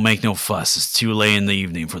 Don't make no fuss. It's too late in the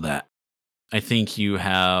evening for that. I think you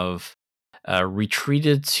have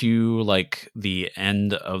retreated to like the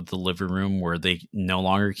end of the living room where they no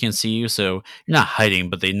longer can see you. So you're not hiding,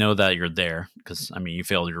 but they know that you're there because, I mean, you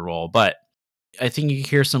failed your role. But I think you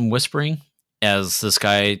hear some whispering as this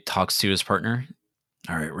guy talks to his partner.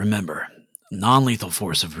 All right, remember, non-lethal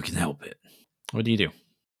force if we can help it. What do you do?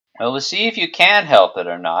 Well, to see if you can help it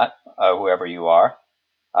or not, whoever you are.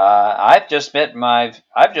 I've just met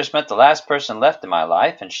the last person left in my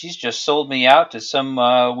life, and she's just sold me out to some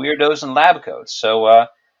weirdos in lab coats. So,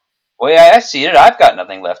 way I see it, I've got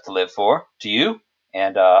nothing left to live for. Do you?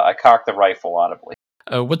 And I cock the rifle audibly.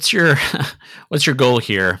 What's your goal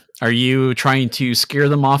here? Are you trying to scare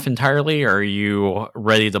them off entirely, or are you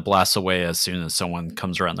ready to blast away as soon as someone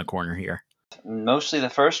comes around the corner here? Mostly the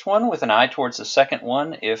first one, with an eye towards the second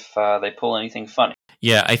one if they pull anything funny.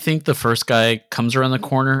 Yeah, I think the first guy comes around the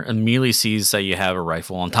corner, immediately sees that you have a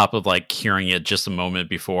rifle on top of like hearing it just a moment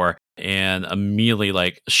before, and immediately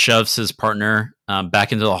like shoves his partner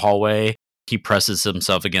back into the hallway. He presses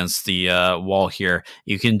himself against the wall here.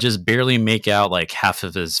 You can just barely make out like half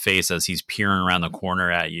of his face as he's peering around the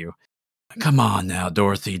corner at you. Come on now,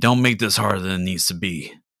 Dorothy. Don't make this harder than it needs to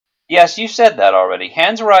be. Yes, you said that already.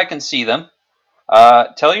 Hands where I can see them.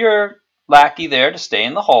 Tell your lackey there to stay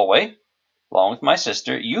in the hallway, along with my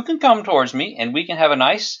sister. You can come towards me, and we can have a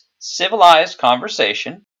nice, civilized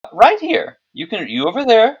conversation right here. You over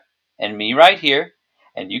there, and me right here,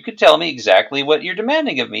 and you can tell me exactly what you're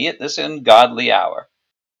demanding of me at this ungodly hour.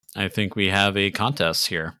 I think we have a contest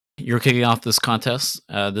here. You're kicking off this contest.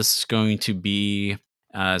 This is going to be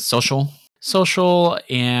social,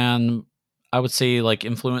 and I would say like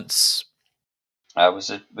influence.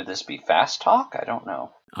 Would this be fast talk? I don't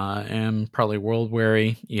know. And probably world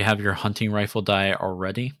weary. You have your hunting rifle die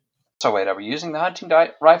already. So wait, are we using the hunting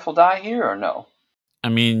rifle die here or no? I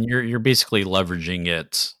mean, you're basically leveraging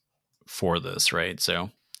it for this, right? So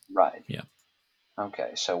right. Yeah.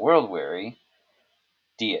 Okay, so world weary,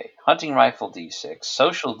 D8, hunting rifle D6,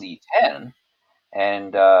 social D10,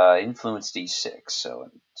 and influence D6. So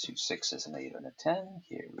 2 6s, an 8, and a 10.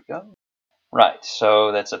 Here we go. Right,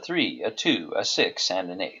 so that's a 3, a 2, a 6,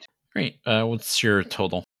 and an 8. Great. What's your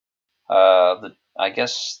total? I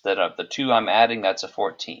guess that of the 2 I'm adding, that's a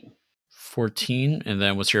 14. 14, and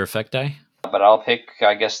then what's your effect die? But I'll pick,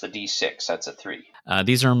 I guess, the D6. That's a 3.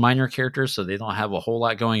 These are minor characters, so they don't have a whole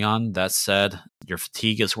lot going on. That said, your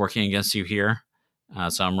fatigue is working against you here.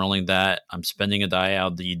 So I'm rolling that. I'm spending a die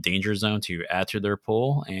out of the danger zone to add to their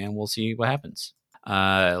pool, and we'll see what happens.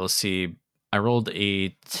 Let's see. I rolled a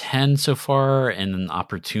 10 so far and an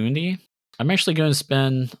opportunity. I'm actually going to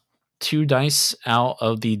spend 2 dice out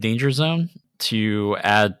of the danger zone to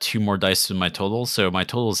add 2 more dice to my total. So my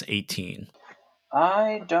total is 18.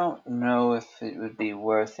 I don't know if it would be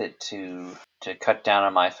worth it to cut down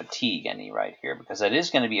on my fatigue any right here, because that is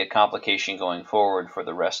going to be a complication going forward for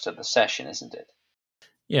the rest of the session, isn't it?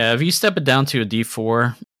 Yeah, if you step it down to a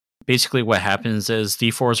D4, basically what happens is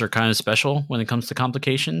D4s are kind of special when it comes to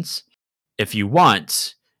complications. If you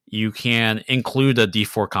want, you can include a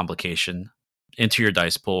D4 complication into your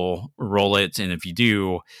dice pool, roll it, and if you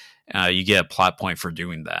do, you get a plot point for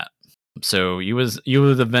doing that. So you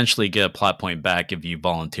would eventually get a plot point back if you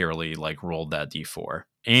voluntarily like rolled that D4.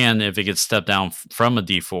 And if it gets stepped down from a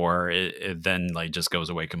D4, it then like just goes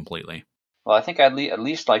away completely. Well, I think I'd at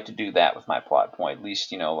least like to do that with my plot point. At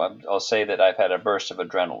least, I'll say that I've had a burst of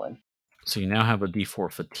adrenaline. So you now have a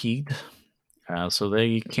D4 fatigued. So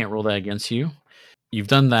they can't roll that against you. You've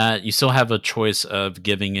done that. You still have a choice of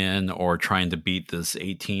giving in or trying to beat this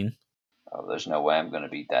 18. Oh, there's no way I'm going to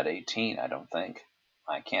beat that 18, I don't think.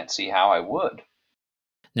 I can't see how I would.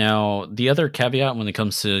 Now, the other caveat when it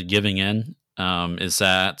comes to giving in is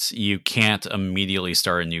that you can't immediately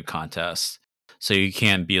start a new contest. So you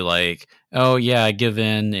can't be like, oh, yeah, I give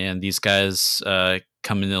in, and these guys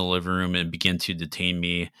come into the living room and begin to detain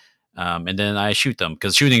me. And then I shoot them,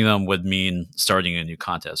 because shooting them would mean starting a new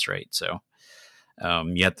contest, right? So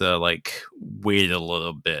you have to like wait a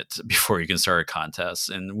little bit before you can start a contest.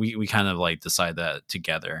 And we kind of like decide that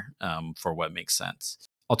together for what makes sense.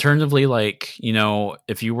 Alternatively, like,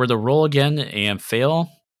 if you were to roll again and fail,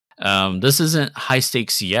 this isn't high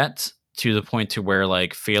stakes yet to the point to where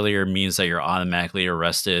like failure means that you're automatically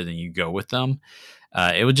arrested and you go with them.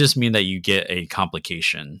 It would just mean that you get a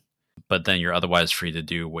complication, but then you're otherwise free to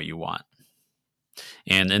do what you want.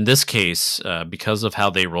 And in this case, because of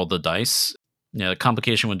how they rolled the dice, the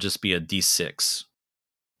complication would just be a D6.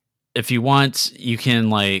 If you want, you can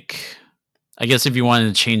like, I guess if you wanted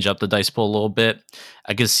to change up the dice pool a little bit,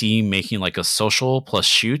 I could see making like a social plus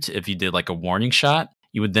shoot. If you did like a warning shot,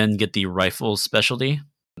 you would then get the rifle specialty.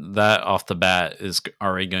 That off the bat is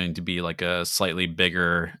already going to be like a slightly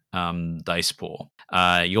bigger dice pool.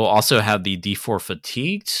 You'll also have the D4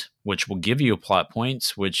 fatigued, which will give you a plot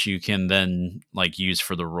point, which you can then like use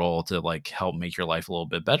for the roll to like help make your life a little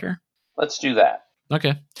bit better. Let's do that.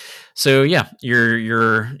 Okay. So yeah,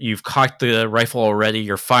 you've cocked the rifle already.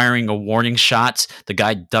 You're firing a warning shot. The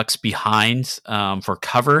guy ducks behind for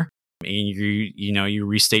cover, and you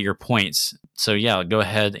restate your points. So yeah, go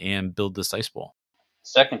ahead and build this dice pool.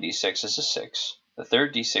 Second D6 is a 6. The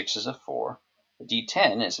third D6 is a 4. The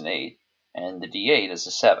D10 is an 8, and the D8 is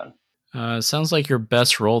a 7. Sounds like your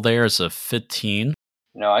best roll there is a 15.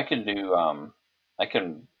 I can do I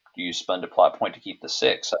can use splendid plot point to keep the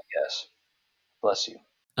 6, I guess. Bless you.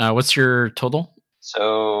 What's your total?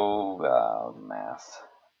 So math.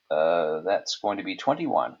 That's going to be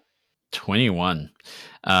 21. 21.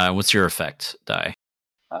 What's your effect die?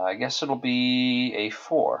 I guess it'll be a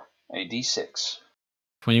 4, a D6.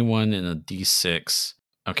 21 and a D6.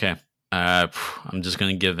 Okay. I'm just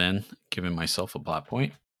going to give in myself a plot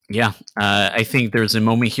point. Yeah, I think there's a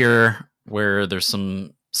moment here where there's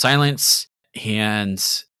some silence, and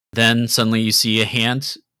then suddenly you see a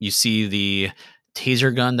hand. You see the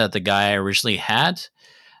taser gun that the guy originally had.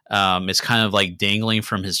 It's kind of like dangling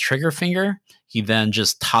from his trigger finger. He then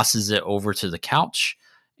just tosses it over to the couch,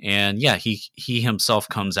 and yeah, he himself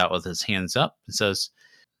comes out with his hands up and says,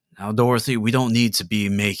 "Now, Dorothy, we don't need to be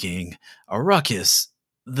making a ruckus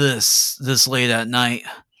this late at night.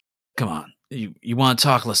 Come on, you want to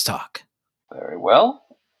talk? Let's talk." Very well.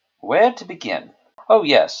 Where to begin? Oh,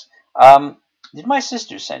 yes. Um, did my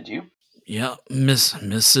sister send you? Yeah,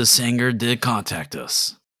 Mrs. Sanger did contact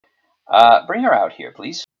us. Bring her out here,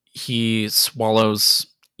 please. He swallows.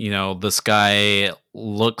 This guy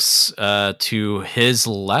looks to his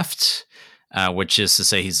left, which is to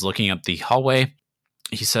say he's looking up the hallway.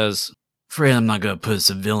 He says, "Afraid I'm not going to put a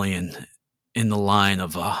civilian in the line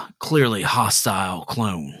of a clearly hostile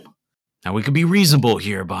clone. Now, we could be reasonable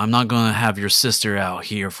here, but I'm not going to have your sister out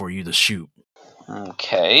here for you to shoot."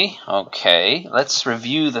 Okay. Let's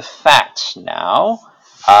review the facts now.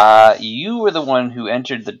 You were the one who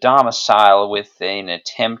entered the domicile with an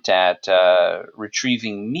attempt at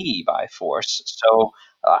retrieving me by force, so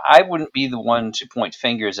I wouldn't be the one to point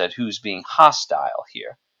fingers at who's being hostile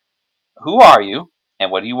here. Who are you,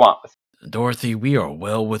 and what do you want with "Dorothy, we are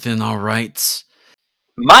well within our rights."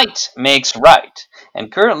 me? Might makes right,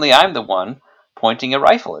 and currently I'm the one pointing a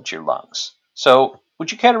rifle at your lungs. So,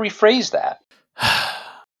 would you care to rephrase that?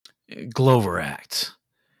 Glover Act,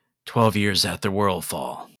 12 years after World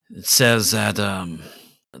Fall. It says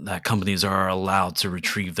that companies are allowed to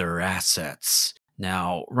retrieve their assets.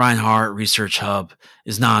 Now, Reinhardt Research Hub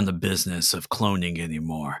is not in the business of cloning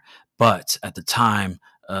anymore, but at the time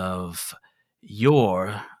of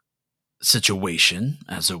your situation,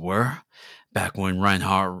 as it were, back when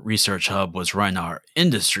Reinhardt Research Hub was Reinhardt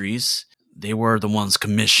Industries, they were the ones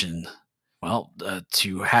commissioned,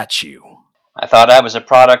 to hatch you. I thought I was a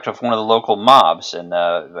product of one of the local mobs in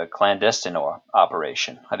a clandestine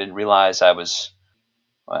operation. Well, I didn't realize I was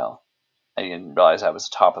a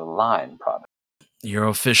top of the line product. You're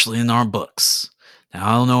officially in our books. Now,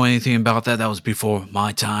 I don't know anything about that. That was before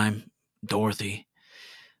my time, Dorothy.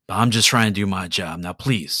 But I'm just trying to do my job. Now,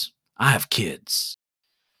 please, I have kids.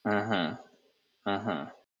 Mm-hmm. Mm-hmm.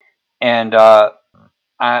 And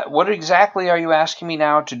what exactly are you asking me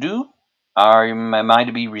now to do? Am I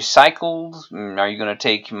to be recycled? Are you going to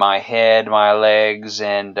take my head, my legs,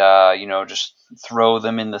 and just throw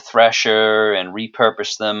them in the thresher and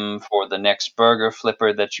repurpose them for the next burger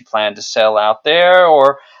flipper that you plan to sell out there,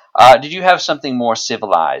 or did you have something more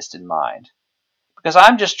civilized in mind? Because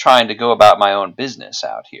I'm just trying to go about my own business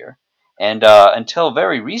out here, and until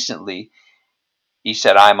very recently, he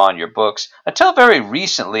said I'm on your books. Until very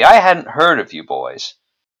recently, I hadn't heard of you boys.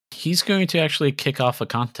 He's going to actually kick off a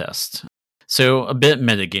contest. So, a bit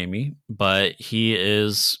metagamey, but he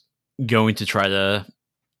is going to try to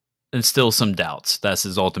instill some doubts. That's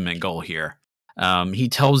his ultimate goal here. He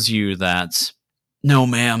tells you that, "No,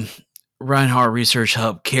 ma'am, Reinhardt Research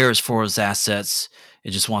Hub cares for his assets.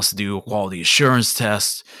 It just wants to do a quality assurance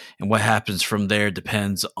test, and what happens from there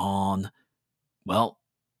depends on, well,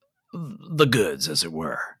 the goods, as it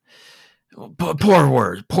were." Poor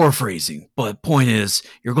word, poor phrasing, but point is,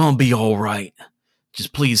 you're going to be all right.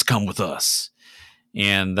 Just please come with us.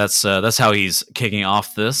 And that's how he's kicking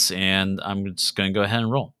off this, and I'm just going to go ahead and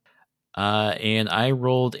roll. And I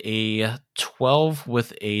rolled a 12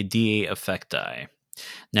 with a D8 effect die.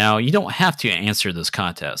 Now, you don't have to answer this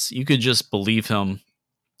contest. You could just believe him,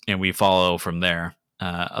 and we follow from there.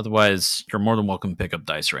 Otherwise, you're more than welcome to pick up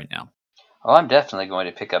dice right now. Well, I'm definitely going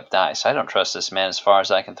to pick up dice. I don't trust this man as far as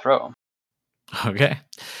I can throw him. Okay.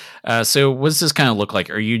 So what does this kind of look like?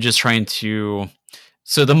 Are you just trying to...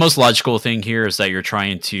 So the most logical thing here is that you're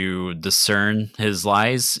trying to discern his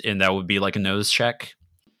lies, and that would be like a nose check.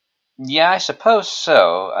 Yeah, I suppose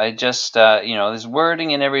so. I just, his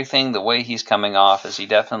wording and everything, the way he's coming off, as he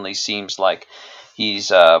definitely seems like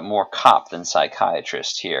he's more cop than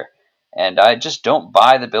psychiatrist here. And I just don't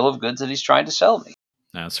buy the bill of goods that he's trying to sell me.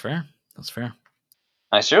 That's fair. That's fair.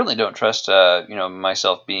 I certainly don't trust,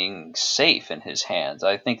 myself being safe in his hands.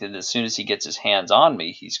 I think that as soon as he gets his hands on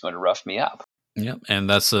me, he's going to rough me up. Yep, and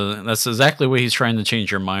that's exactly what he's trying to change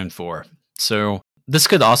your mind for. So this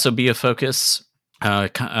could also be a focus,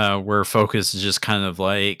 where focus is just kind of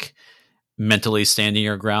like mentally standing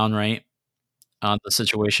your ground, right, on the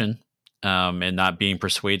situation, and not being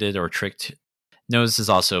persuaded or tricked. No, this is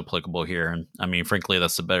also applicable here, and I mean, frankly,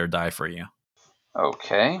 that's the better die for you.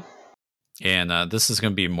 Okay. And this is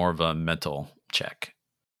going to be more of a mental check.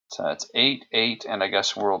 So that's 8, and I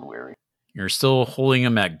guess world weary. You're still holding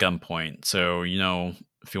him at gunpoint, so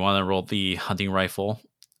If you want to roll the hunting rifle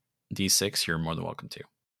d6, you're more than welcome to.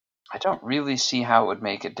 I don't really see how it would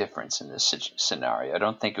make a difference in this scenario. I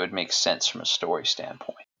don't think it would make sense from a story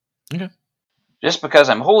standpoint. Okay. Just because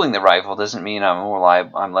I'm holding the rifle doesn't mean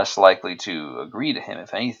I'm less likely to agree to him.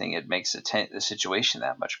 If anything, it makes the situation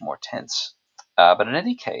that much more tense. But in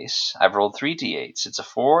any case, I've rolled 3 d8s. It's a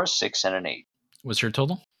 4, a 6, and an 8. What's your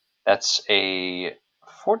total? That's a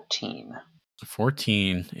 14.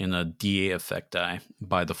 14 in a D8 effect die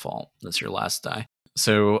by default. That's your last die.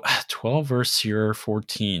 So 12 versus your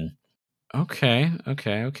 14. Okay.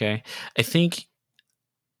 I think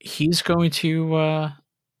he's going to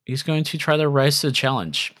try to rise to the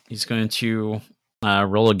challenge. He's going to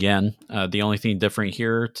roll again. The only thing different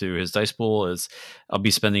here to his dice pool is I'll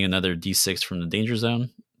be spending another d6 from the danger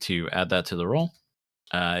zone to add that to the roll.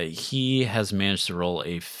 He has managed to roll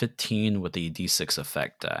a 15 with a d6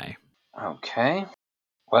 effect die. Okay.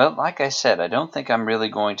 Well, like I said, I don't think I'm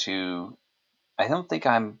going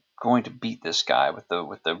to beat this guy with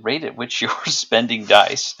the rate at which you're spending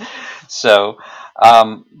dice. So,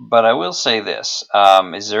 but I will say this: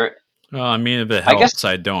 is there? Well, I mean, if it I guess helps,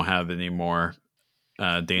 I don't have any more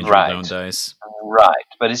danger zone right, dice. right.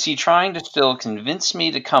 But is he trying to still convince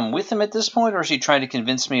me to come with him at this point, or is he trying to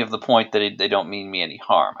convince me of the point that they don't mean me any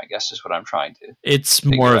harm? I guess is what I'm trying to It's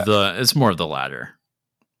figure more of out. the latter.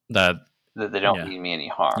 That That they don't yeah. mean me any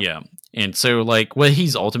harm. Yeah. And so, like, what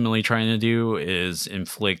he's ultimately trying to do is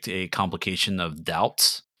inflict a complication of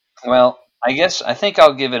doubts. Well, I think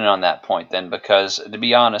I'll give in on that point then, because to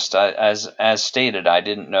be honest, as stated, I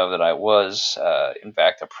didn't know that I was in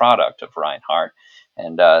fact a product of Reinhardt,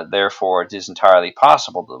 and therefore it is entirely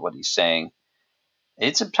possible that what he's saying.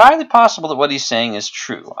 It's entirely possible that what he's saying is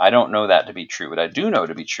true. I don't know that to be true. What I do know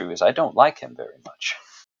to be true is I don't like him very much.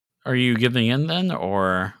 Are you giving in then,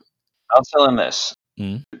 or? I'll tell him this.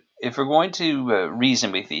 Hmm? If we're going to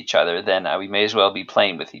reason with each other, then we may as well be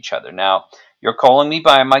playing with each other. Now, you're calling me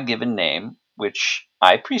by my given name, which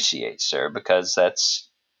I appreciate, sir, because that's,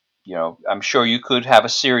 I'm sure you could have a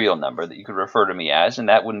serial number that you could refer to me as, and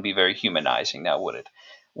that wouldn't be very humanizing, now would it?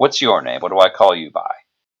 What's your name? What do I call you by?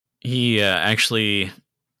 He actually,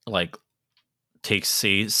 like, takes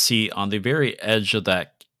a seat on the very edge of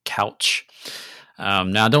that couch.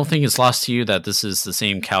 Now, I don't think it's lost to you that this is the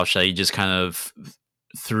same couch that he just kind of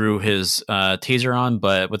threw his taser on.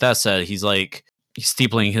 But with that said, he's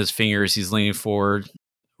steepling his fingers. He's leaning forward.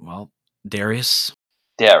 Well, Darius.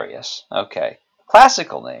 Darius. Okay.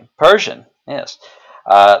 Classical name. Persian. Yes.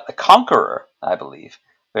 The Conqueror, I believe.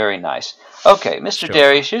 Very nice. Okay, Mr. Sure.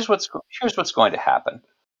 Darius, here's what's going to happen.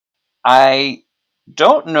 I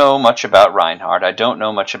don't know much about Reinhardt. I don't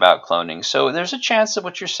know much about cloning, so there's a chance that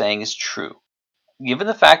what you're saying is true. Given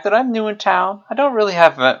the fact that I'm new in town, I don't really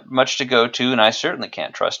have much to go to, and I certainly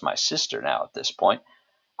can't trust my sister now at this point.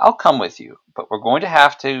 I'll come with you, but we're going to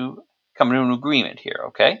have to come to an agreement here,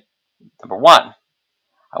 okay? Number one,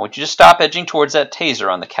 I want you to stop edging towards that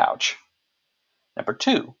taser on the couch. Number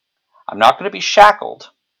two, I'm not going to be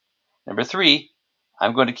shackled. Number three,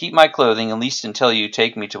 I'm going to keep my clothing at least until you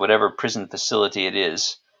take me to whatever prison facility it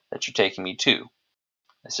is that you're taking me to.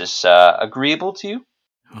 Is this agreeable to you?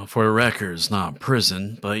 Well, for the record, it's not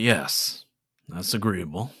prison, but yes, that's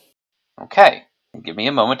agreeable. Okay. Give me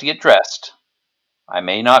a moment to get dressed. I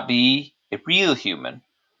may not be a real human,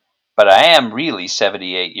 but I am really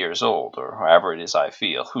 78 years old, or however it is I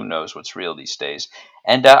feel. Who knows what's real these days?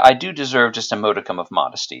 And I do deserve just a modicum of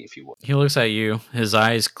modesty, if you would. He looks at you, his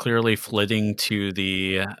eyes clearly flitting to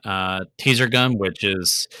the taser gun, which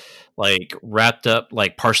is like wrapped up,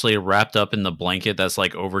 like partially wrapped up in the blanket that's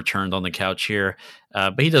like overturned on the couch here.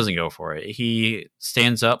 But he doesn't go for it. He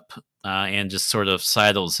stands up and just sort of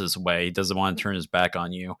sidles his way. He doesn't want to turn his back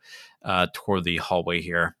on you toward the hallway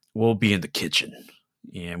here. We'll be in the kitchen.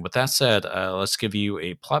 And with that said, let's give you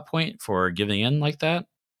a plot point for giving in like that.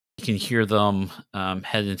 You can hear them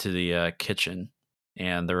head into the kitchen,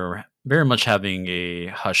 and they're very much having a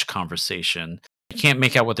hushed conversation. You can't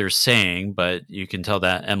make out what they're saying, but you can tell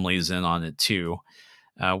that Emily's in on it too.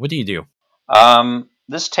 What do you do?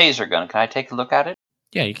 This taser gun, can I take a look at it?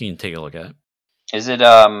 Yeah, you can take a look at it. Is it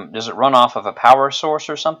does it run off of a power source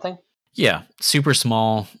or something? Yeah, super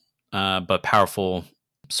small, but powerful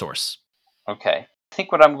source. Okay. I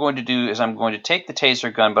think what I'm going to do is I'm going to take the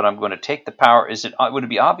taser gun, but I'm going to take the power. Would it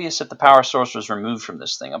be obvious that the power source was removed from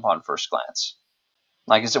this thing upon first glance?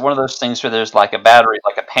 Like, is it one of those things where there's like a battery,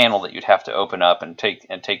 like a panel that you'd have to open up and take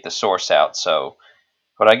the source out? So,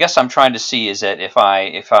 what I guess I'm trying to see is that if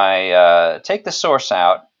I take the source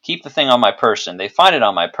out, keep the thing on my person, they find it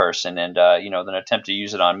on my person, and then attempt to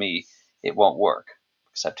use it on me, it won't work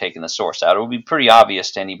because I've taken the source out. It would be pretty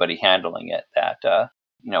obvious to anybody handling it that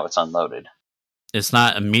it's unloaded. It's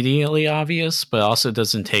not immediately obvious, but also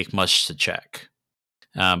doesn't take much to check.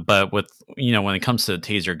 But with, when it comes to the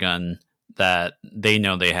taser gun that they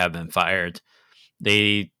know they have been fired,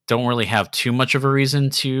 they don't really have too much of a reason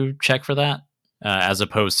to check for that, as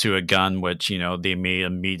opposed to a gun, which, they may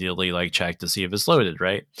immediately check to see if it's loaded,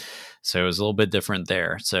 right? So it's a little bit different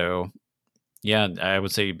there. So yeah, I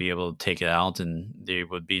would say you'd be able to take it out and they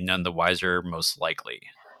would be none the wiser, most likely.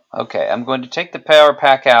 Okay, I'm going to take the power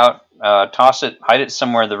pack out, toss it, hide it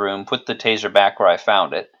somewhere in the room, put the taser back where I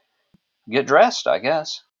found it, get dressed, I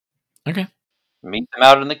guess. Okay. Meet them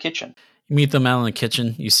out in the kitchen. You meet them out in the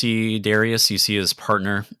kitchen. You see Darius. You see his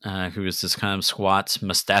partner, who is this kind of squat,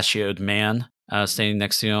 mustachioed man standing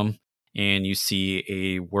next to him. And you see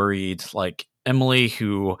a worried, Emily,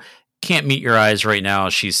 who can't meet your eyes right now.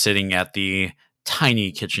 She's sitting at the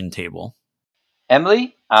tiny kitchen table.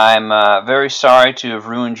 Emily, I'm very sorry to have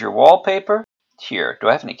ruined your wallpaper. Here, do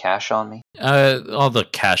I have any cash on me? All the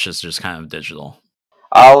cash is just kind of digital.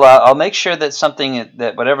 I'll make sure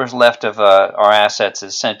that whatever's left of our assets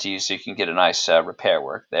is sent to you so you can get a nice repair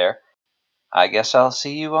work there. I guess I'll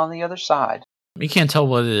see you on the other side. You can't tell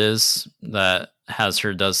what it is that has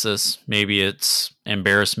her does this. Maybe it's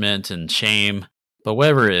embarrassment and shame, but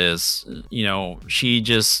whatever it is, she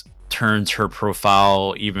just turns her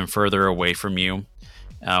profile even further away from you,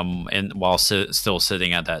 and while still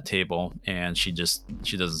sitting at that table, and she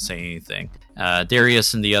doesn't say anything.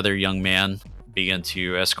 Darius and the other young man begin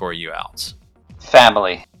to escort you out.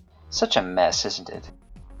 Family. Such a mess, isn't it?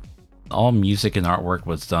 All music and artwork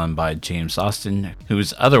was done by James Austin,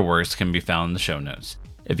 whose other works can be found in the show notes.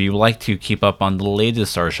 If you would like to keep up on the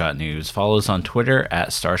latest Starshot news, follow us on Twitter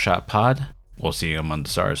at StarshotPod. We'll see you among the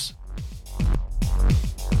stars.